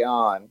early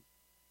on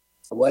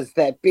was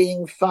that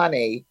being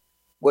funny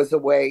was a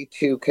way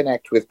to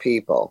connect with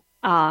people.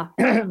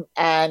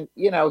 And,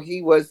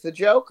 he was the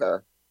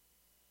joker.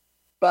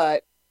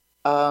 But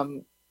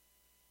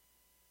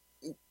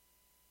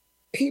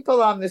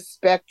people on the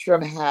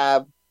spectrum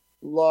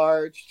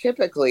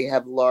typically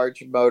have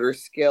large motor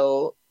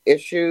skill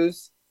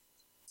issues.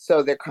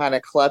 So they're kind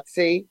of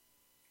klutzy.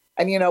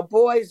 And,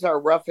 boys are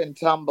rough and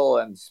tumble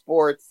in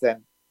sports.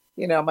 And,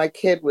 my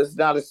kid was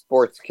not a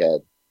sports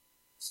kid.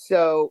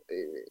 So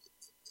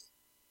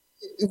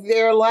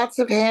there are lots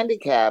of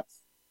handicaps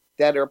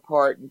that are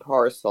part and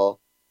parcel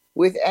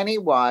with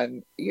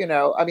anyone,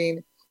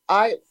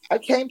 I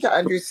came to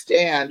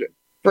understand,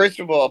 first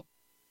of all,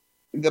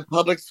 the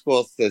public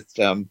school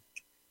system,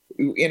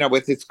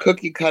 with its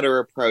cookie cutter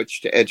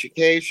approach to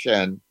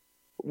education,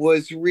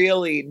 was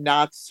really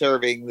not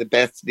serving the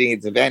best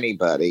needs of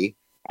anybody.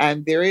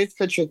 And there is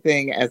such a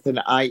thing as an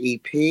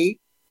IEP,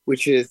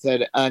 which is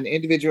an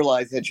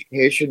individualized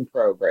education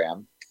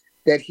program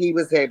that he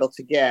was able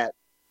to get,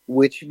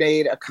 which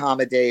made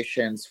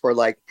accommodations for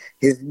like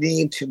his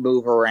need to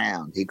move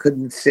around. He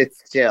couldn't sit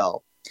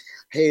still.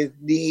 His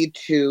need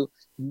to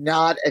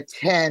not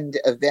attend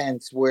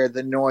events where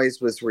the noise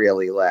was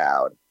really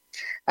loud.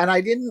 And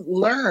I didn't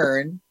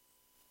learn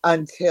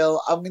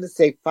until, I'm going to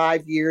say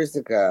 5 years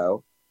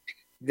ago,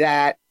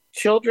 that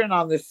children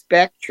on the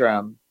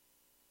spectrum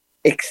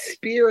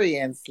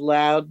experience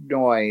loud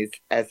noise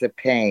as a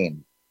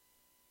pain.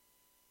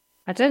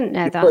 I didn't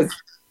know that.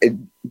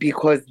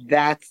 Because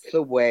that's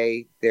the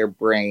way their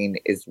brain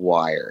is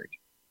wired.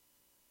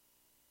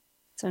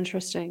 It's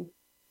interesting.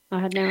 I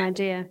had no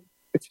idea.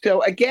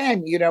 So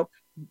again,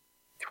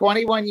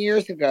 21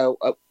 years ago,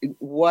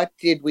 what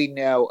did we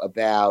know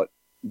about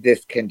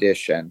this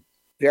condition?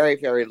 Very,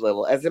 very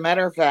little. As a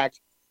matter of fact,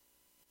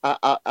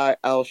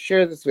 I'll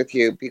share this with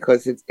you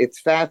because it's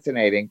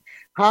fascinating.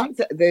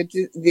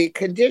 The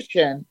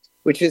condition,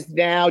 which is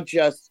now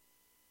just,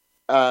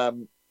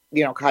 kind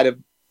of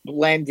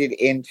blended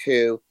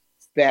into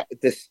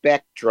the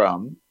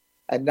spectrum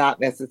and not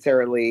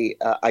necessarily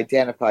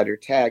identified or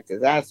tagged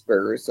as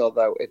Asperger's,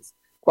 although it's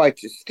quite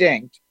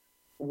distinct,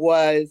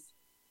 was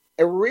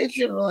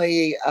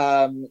originally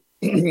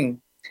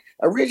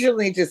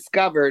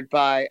discovered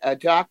by a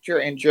doctor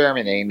in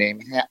Germany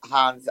named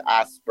Hans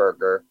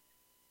Asperger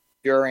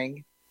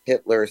during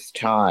Hitler's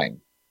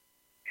time.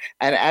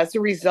 And as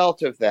a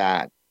result of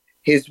that,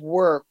 his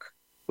work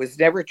was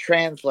never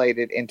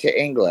translated into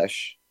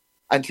English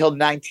until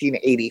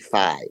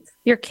 1985.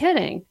 You're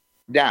kidding.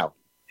 No.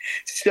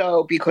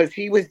 So, because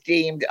he was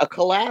deemed a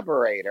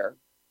collaborator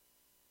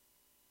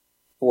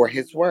for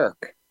his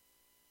work.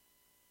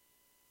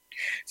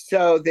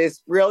 So this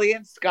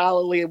brilliant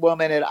scholarly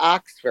woman at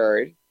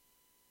Oxford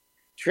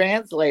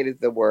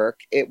translated the work.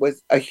 It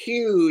was a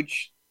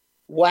huge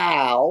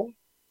wow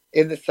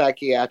in the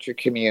psychiatric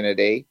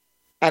community.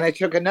 And it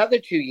took another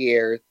 2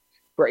 years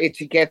for it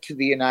to get to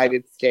the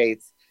United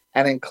States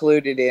and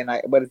included in,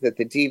 the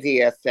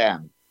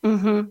DVSM.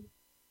 Mm-hmm.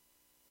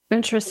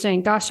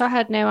 Interesting. Gosh, I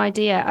had no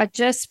idea. I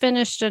just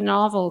finished a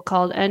novel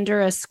called Under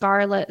a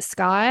Scarlet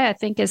Sky, I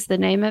think is the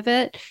name of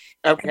it.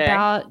 Okay.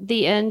 About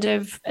the end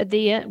of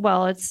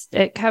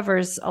it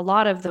covers a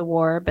lot of the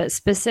war, but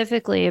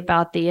specifically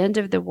about the end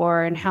of the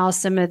war and how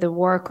some of the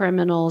war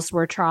criminals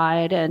were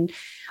tried. And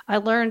I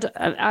learned,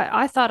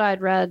 I thought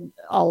I'd read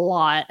a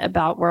lot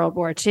about World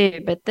War II,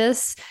 but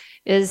this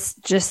is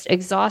just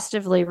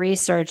exhaustively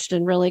researched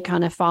and really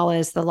kind of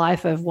follows the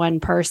life of one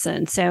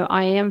person. So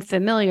I am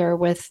familiar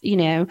with,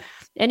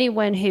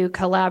 anyone who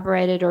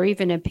collaborated or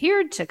even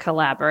appeared to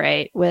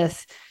collaborate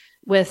with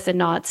the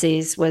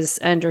Nazis was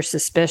under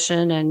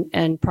suspicion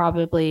and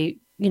probably,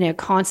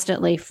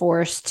 constantly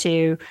forced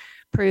to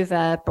prove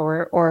up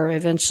or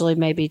eventually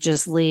maybe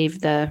just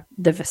leave the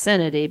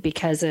vicinity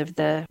because of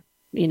the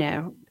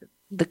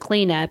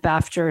cleanup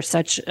after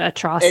such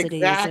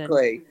atrocities.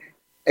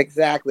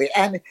 Exactly.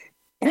 And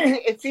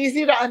it's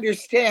easy to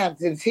understand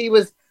since he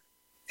was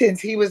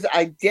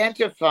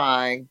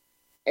identifying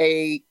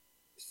a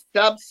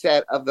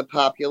subset of the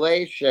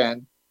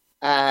population.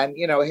 And,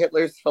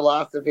 Hitler's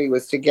philosophy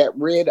was to get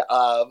rid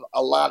of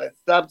a lot of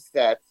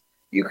subsets.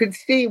 You can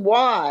see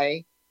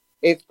why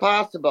it's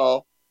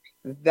possible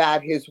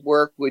that his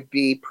work would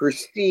be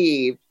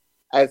perceived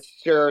as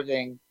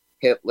serving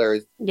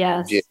Hitler's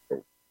views.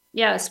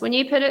 Yes, when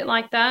you put it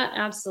like that,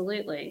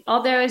 absolutely.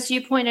 Although, as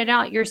you pointed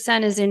out, your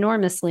son is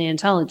enormously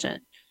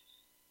intelligent.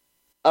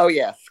 Oh,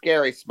 yeah,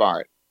 scary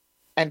smart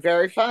and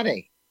very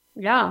funny.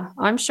 Yeah,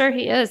 I'm sure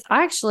he is.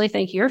 I actually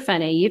think you're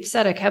funny. You've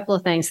said a couple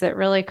of things that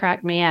really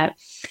cracked me up.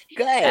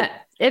 Good.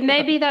 it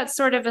may be that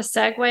sort of a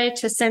segue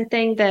to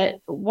something that,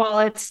 while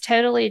it's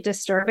totally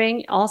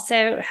disturbing,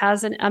 also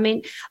has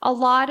a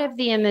lot of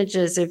the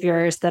images of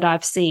yours that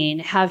I've seen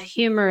have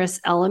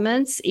humorous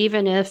elements,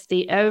 even if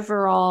the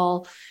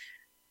overall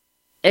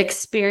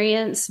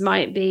experience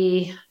might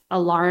be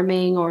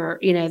alarming, or,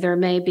 there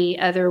may be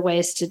other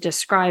ways to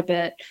describe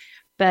it.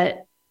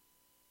 But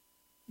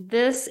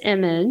this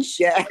image,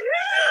 Yeah.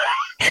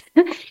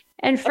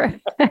 and for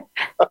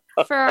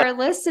our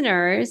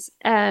listeners,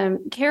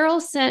 Carol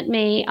sent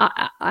me,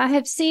 I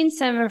have seen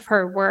some of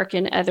her work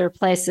in other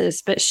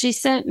places, but she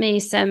sent me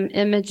some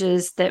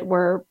images that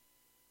were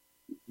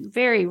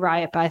very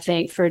ripe, I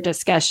think, for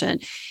discussion.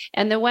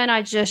 And the one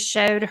I just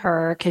showed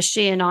her, because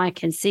she and I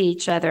can see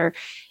each other,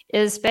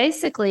 is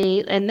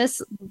basically, and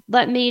this,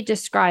 let me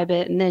describe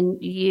it, and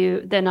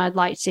then I'd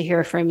like to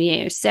hear from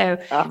you. So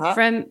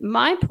from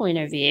my point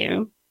of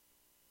view,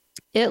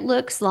 it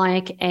looks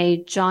like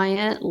a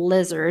giant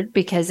lizard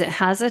because it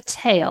has a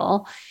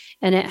tail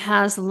and it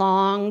has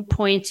long,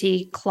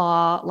 pointy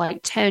claw,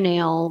 like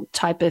toenail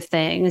type of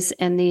things,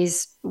 and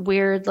these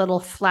weird little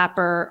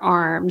flapper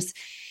arms.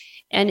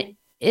 And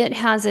it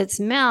has its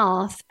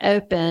mouth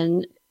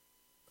open,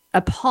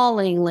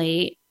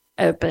 appallingly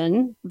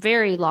open,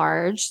 very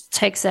large,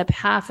 takes up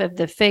half of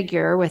the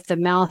figure with the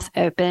mouth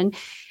open.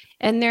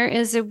 And there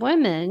is a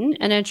woman,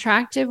 an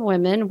attractive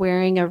woman,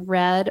 wearing a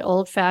red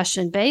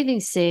old-fashioned bathing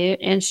suit,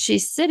 and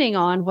she's sitting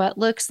on what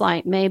looks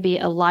like maybe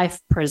a life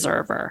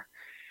preserver.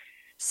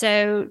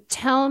 So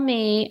tell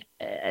me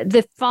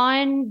the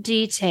fine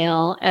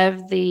detail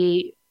of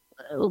the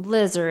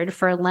lizard,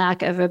 for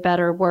lack of a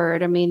better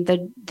word. I mean,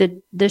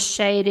 the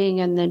shading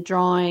and the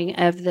drawing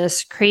of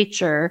this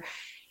creature.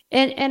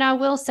 And I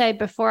will say,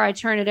 before I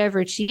turn it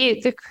over to you,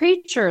 the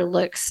creature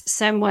looks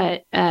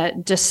somewhat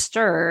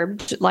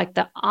disturbed, like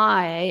the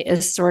eye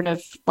is sort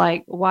of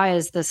like, why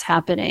is this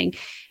happening?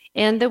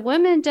 And the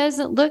woman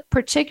doesn't look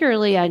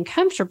particularly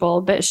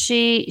uncomfortable, but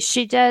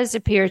she does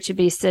appear to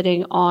be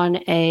sitting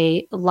on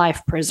a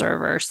life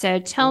preserver. So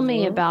tell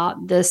me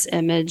about this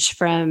image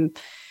from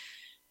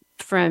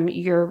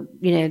your,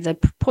 the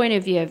point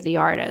of view of the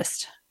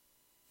artist.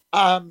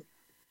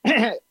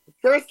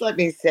 First, let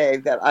me say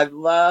that I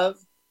love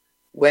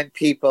when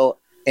people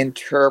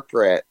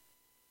interpret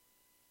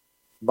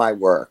my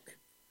work,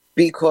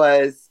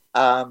 because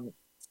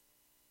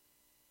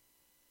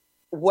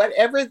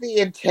whatever the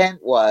intent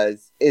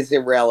was is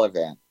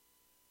irrelevant.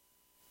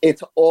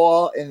 It's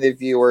all in the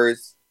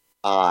viewer's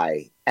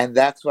eye. And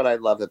that's what I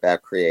love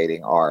about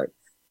creating art.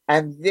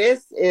 And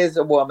this is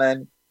a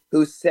woman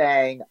who's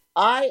saying,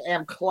 I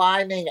am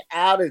climbing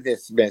out of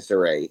this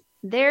misery.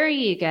 There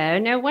you go.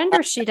 No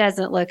wonder she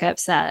doesn't look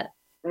upset.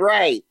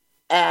 Right.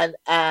 And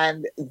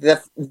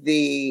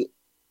the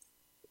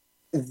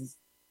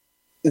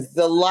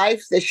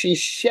life that she's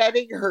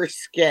shedding her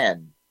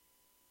skin.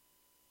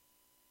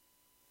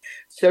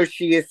 So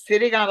she is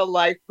sitting on a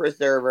life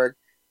preserver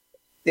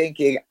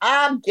thinking,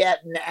 I'm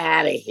getting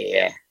out of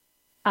here.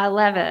 I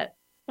love it.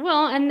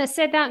 Well, and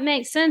so that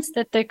makes sense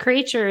that the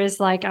creature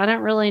is like, I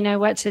don't really know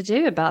what to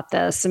do about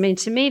this. I mean,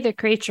 to me, the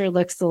creature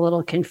looks a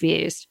little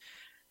confused.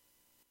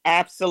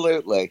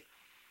 Absolutely.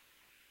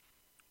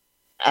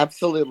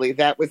 Absolutely.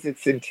 That was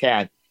its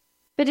intent.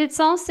 But it's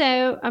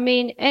also, I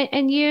mean,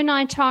 and you and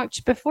I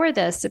talked before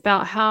this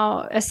about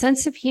how a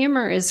sense of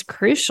humor is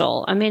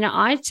crucial. I mean,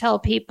 I tell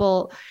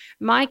people,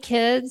 my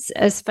kids,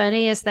 as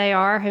funny as they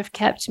are, have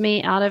kept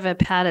me out of a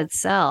padded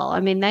cell. I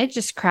mean, they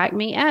just crack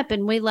me up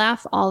and we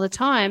laugh all the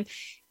time.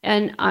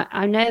 And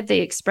I know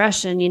the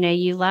expression,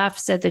 you laugh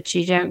so that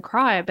you don't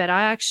cry, but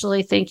I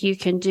actually think you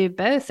can do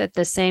both at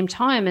the same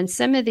time. And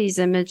some of these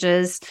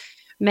images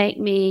make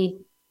me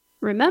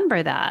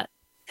remember that.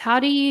 How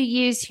do you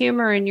use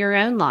humor in your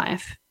own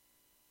life?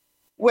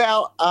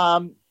 Well,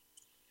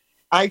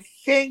 I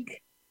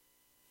think,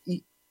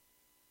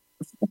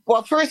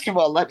 well, first of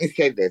all, let me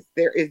say this.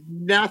 There is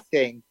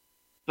nothing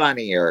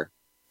funnier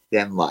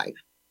than life.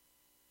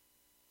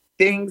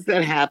 Things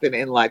that happen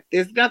in life,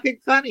 there's nothing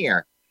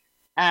funnier.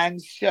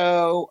 And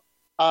so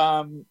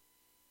I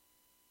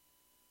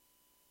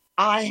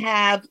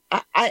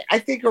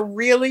think a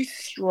really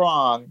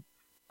strong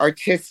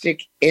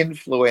artistic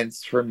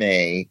influence for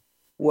me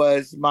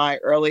was my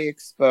early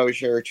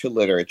exposure to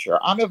literature.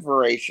 I'm a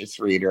voracious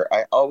reader.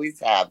 I always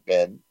have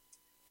been.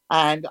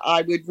 And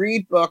I would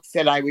read books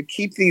and I would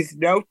keep these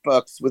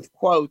notebooks with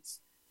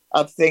quotes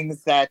of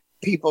things that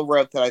people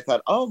wrote that I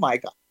thought, oh my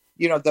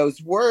God,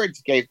 those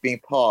words gave me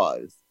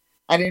pause.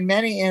 And in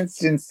many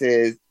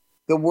instances,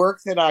 the work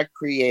that I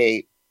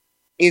create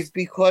is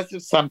because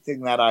of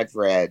something that I've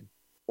read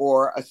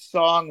or a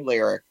song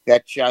lyric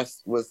that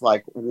just was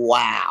like,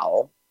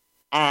 wow.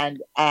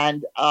 And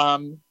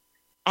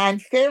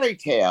fairy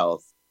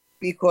tales,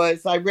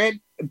 because I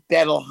read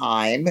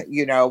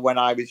Bettelheim, when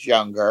I was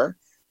younger,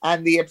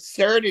 and the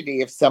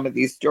absurdity of some of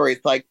these stories.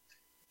 Like,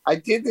 I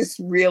did this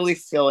really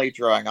silly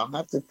drawing, I'll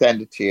have to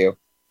send it to you,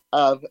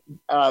 of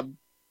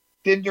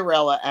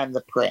Cinderella and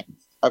the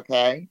Prince.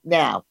 Okay?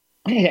 Now,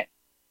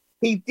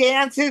 he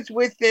dances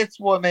with this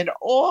woman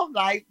all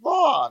night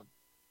long.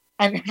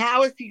 And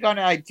how is he going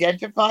to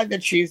identify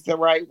that she's the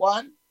right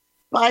one?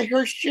 By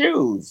her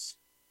shoes.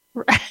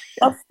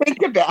 Just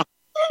think about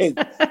it.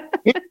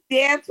 He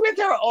danced with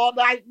her all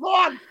night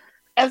long.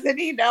 Doesn't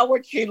he know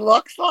what she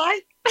looks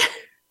like?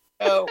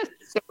 So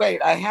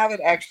wait, I have it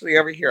actually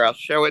over here. I'll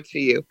show it to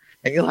you,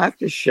 and you'll have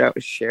to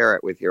share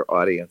it with your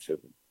audience.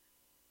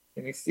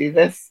 Can you see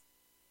this?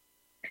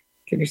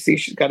 Can you see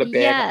she's got a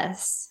bag?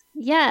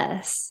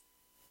 Yes.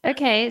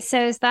 Okay,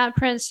 so is that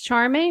Prince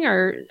Charming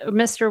or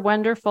Mr.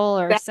 Wonderful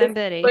or That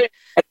somebody?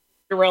 at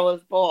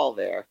Cinderella's ball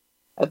there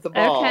at the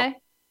ball. Okay.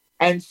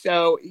 And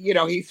so,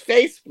 he's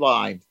face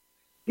blind.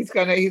 He's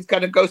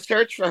gonna go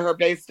search for her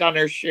based on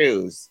her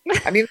shoes.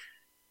 I mean,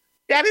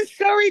 that is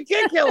so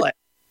ridiculous.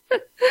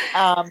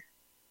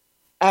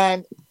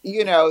 And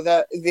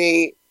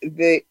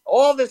the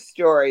all the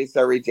stories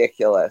are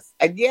ridiculous,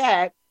 and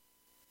yet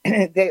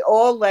they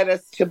all led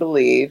us to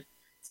believe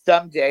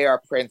someday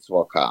our prince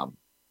will come.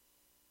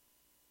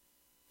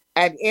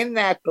 And in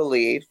that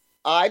belief,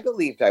 I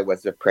believed I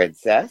was a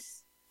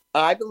princess.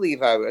 I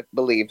believed I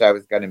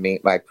was going to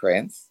meet my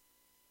prince,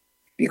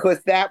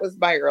 because that was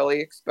my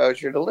early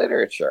exposure to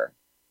literature.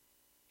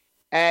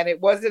 And it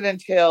wasn't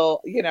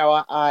until,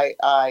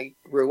 I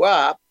grew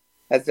up,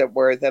 as it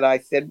were, that I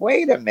said,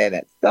 wait a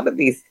minute, some of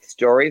these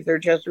stories are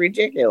just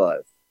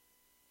ridiculous.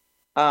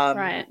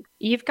 Right.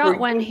 You've got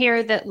one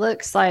here that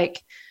looks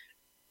like,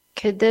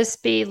 could this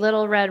be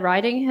Little Red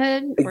Riding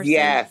Hood?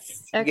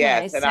 Yes. Okay,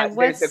 yes. And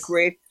there's a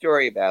great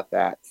story about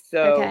that.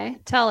 So okay,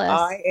 tell us.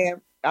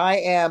 I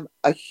am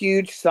a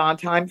huge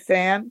Sondheim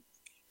fan,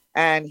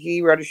 and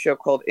he wrote a show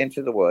called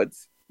Into the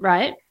Woods.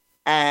 Right.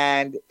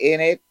 And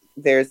in it,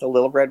 there's a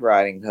Little Red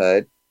Riding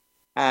Hood.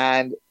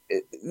 And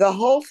the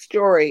whole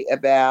story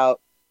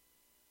about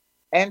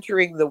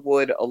entering the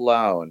wood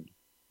alone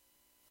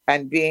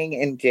and being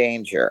in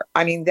danger.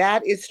 I mean,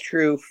 that is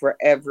true for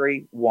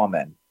every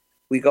woman.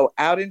 We go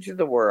out into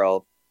the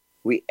world,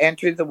 we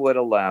enter the wood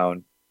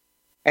alone,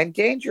 and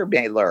danger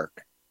may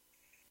lurk.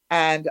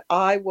 And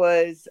I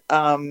was,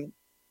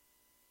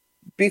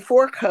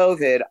 before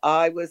COVID,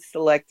 I was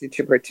selected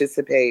to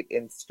participate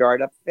in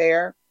Startup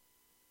Fair,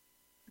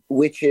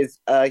 which is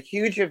a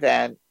huge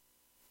event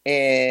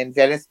in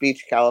Venice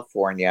Beach,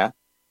 California.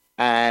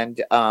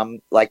 And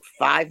like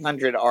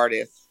 500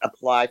 artists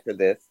apply for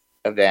this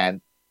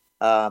event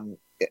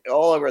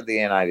all over the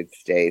United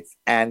States.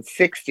 And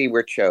 60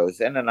 were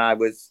chosen. And I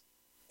was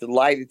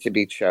delighted to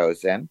be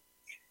chosen.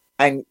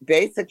 And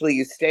basically,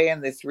 you stay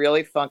in this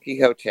really funky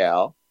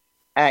hotel,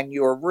 and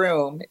your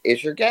room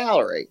is your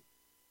gallery.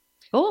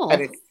 Cool.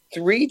 And it's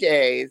 3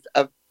 days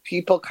of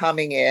people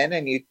coming in,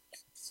 and you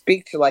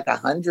speak to like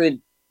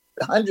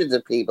hundreds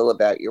of people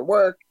about your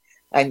work,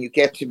 and you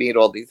get to meet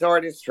all these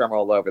artists from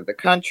all over the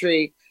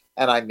country.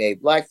 And I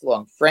made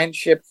lifelong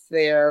friendships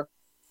there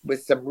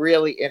with some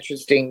really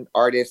interesting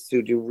artists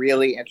who do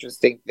really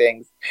interesting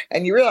things.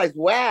 And you realize,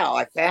 wow,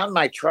 I found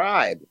my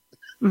tribe,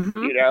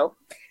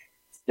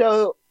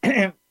 So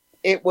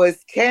it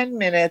was 10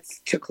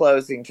 minutes to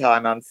closing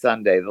time on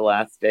Sunday, the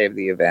last day of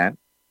the event.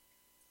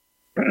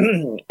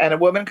 And a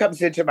woman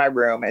comes into my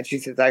room and she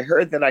says, I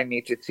heard that I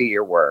need to see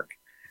your work.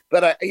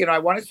 But, I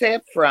want to say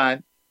up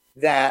front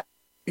that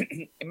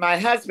my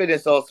husband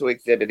is also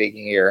exhibiting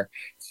here.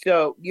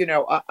 So,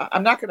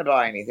 I'm not going to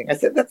buy anything. I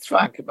said, that's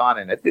fine. Come on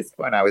in. At this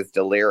point, I was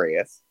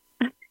delirious.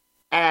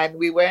 And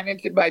we went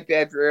into my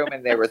bedroom,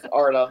 and there was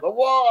art on the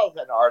walls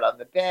and art on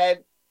the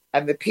bed.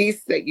 And the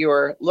piece that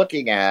you're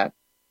looking at,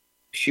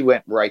 she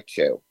went right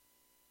to.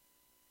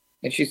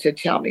 And she said,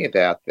 tell me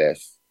about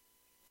this.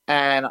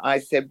 And I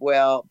said,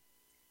 well,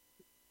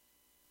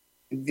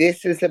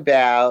 this is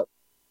about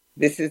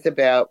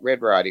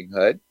Red Riding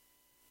Hood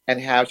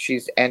and how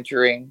she's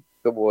entering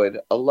the wood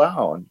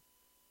alone.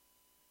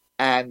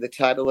 And the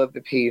title of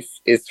the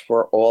piece is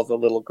For All the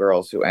Little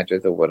Girls Who Enter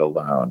the Wood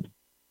Alone.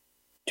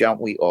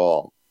 Don't we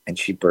all? And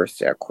she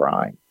bursts out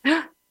crying.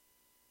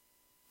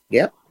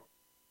 Yep.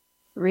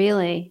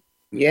 Really?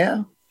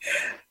 Yeah.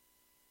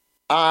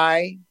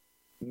 I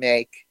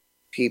make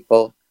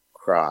people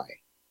cry.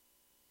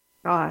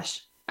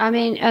 Gosh. I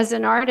mean, as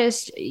an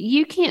artist,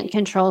 you can't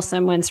control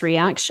someone's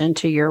reaction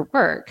to your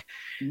work.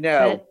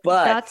 No,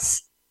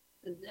 but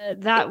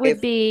that would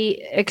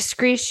be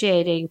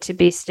excruciating to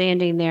be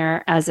standing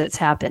there as it's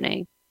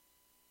happening.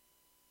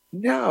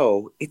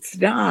 No, it's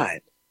not.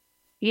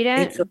 You don't?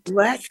 It's a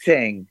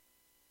blessing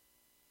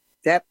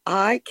that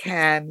I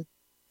can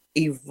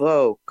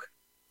evoke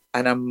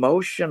an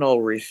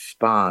emotional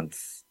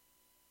response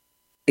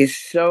is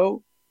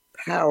so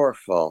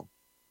powerful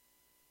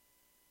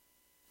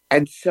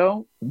and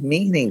so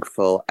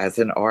meaningful as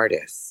an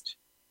artist.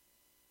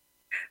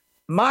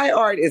 My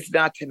art is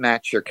not to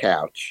match your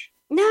couch.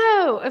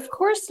 No, of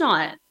course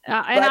not.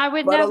 And I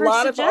would never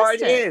suggest it. But a lot of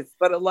art is.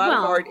 But a lot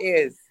of art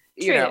is.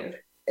 True.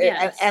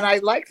 Yes. And I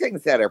like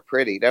things that are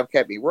pretty. Don't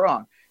get me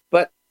wrong.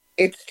 But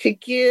it's to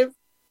give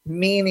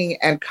meaning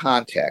and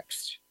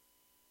context.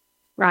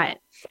 Right.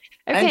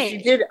 Okay. And she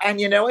did. And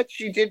you know what?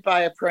 She did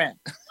buy a print.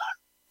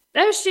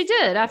 Oh, she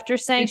did after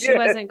saying she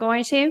wasn't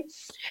going to.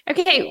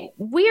 Okay,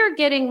 we are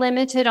getting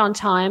limited on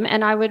time,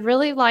 and I would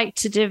really like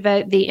to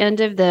devote the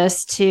end of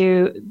this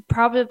to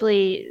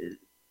probably,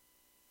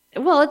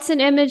 well, it's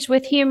an image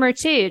with humor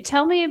too.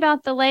 Tell me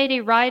about the lady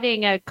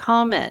riding a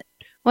comet.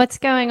 What's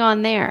going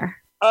on there?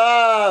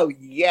 Oh,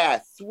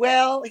 yes.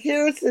 Well,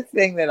 here's the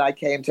thing that I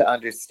came to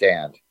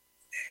understand.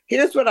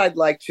 Here's what I'd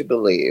like to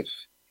believe.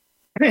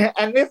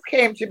 And this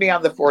came to me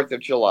on the 4th of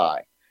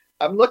July.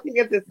 I'm looking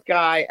at the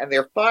sky and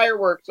there are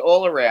fireworks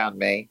all around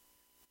me.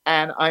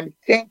 And I'm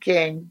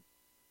thinking,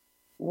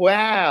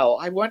 wow,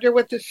 I wonder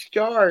what the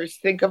stars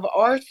think of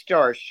our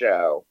star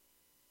show.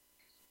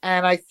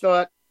 And I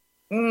thought,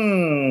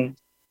 you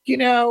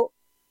know,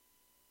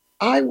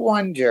 I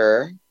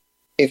wonder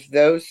if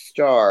those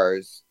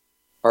stars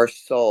are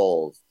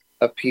souls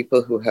of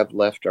people who have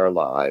left our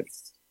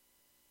lives.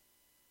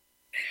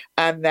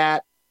 And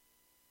that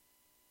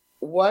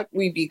what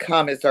we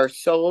become is our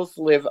souls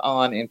live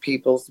on in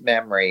people's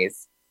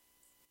memories,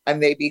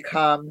 and they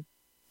become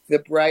the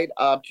bright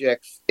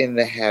objects in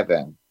the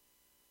heaven.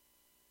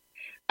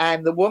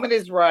 And the woman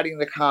is riding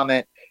the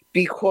comet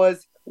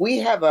because we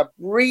have a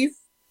brief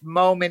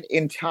moment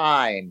in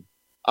time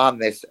on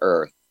this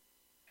earth,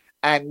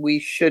 and we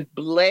should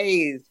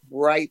blaze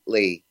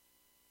brightly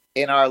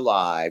in our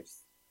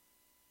lives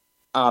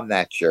on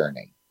that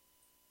journey.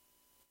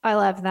 I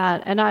love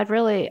that. And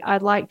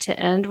I'd like to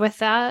end with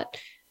that.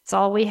 It's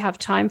all we have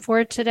time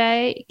for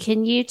today.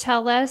 Can you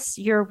tell us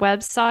your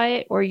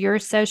website or your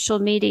social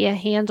media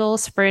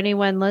handles for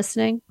anyone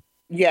listening?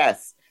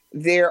 Yes,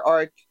 there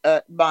are.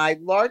 My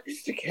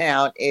largest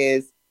account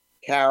is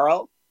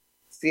Carol,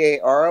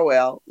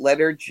 Carol,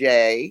 letter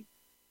J,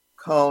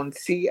 Cohn,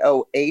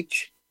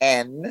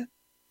 Cohn,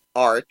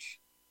 art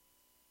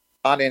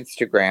on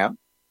Instagram,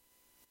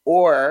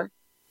 or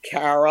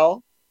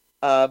Carol,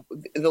 the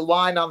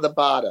line on the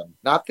bottom,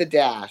 not the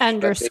dash.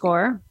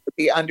 Underscore.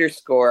 The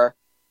underscore,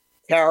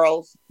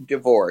 Carol's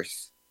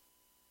Divorce.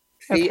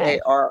 Okay.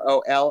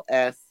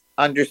 Carols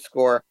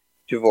underscore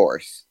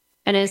divorce.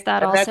 And is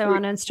that also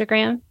on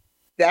Instagram?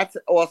 That's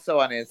also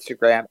on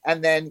Instagram.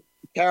 And then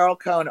Carol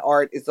Cohn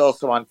Art is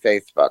also on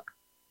Facebook.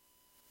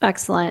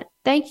 Excellent.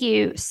 Thank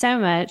you so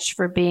much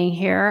for being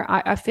here.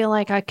 I feel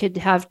like I could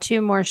have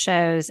 2 more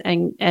shows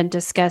and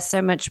discuss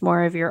so much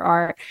more of your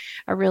art.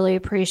 I really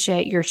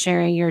appreciate your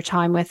sharing your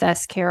time with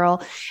us,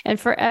 Carol. And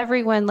for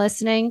everyone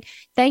listening,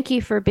 thank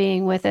you for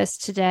being with us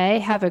today.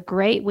 Have a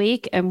great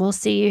week, and we'll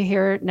see you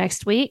here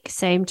next week,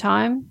 same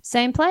time,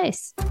 same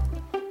place.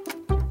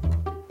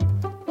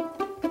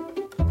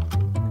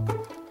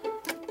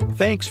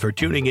 Thanks for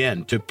tuning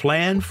in to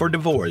Plan for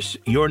Divorce,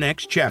 Your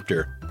Next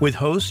Chapter with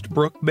host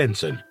Brooke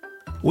Benson.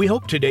 We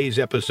hope today's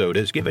episode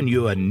has given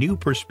you a new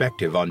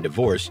perspective on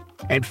divorce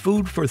and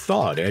food for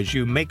thought as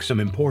you make some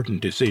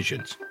important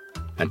decisions.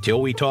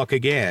 Until we talk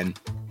again,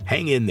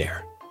 hang in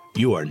there.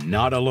 You are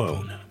not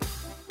alone.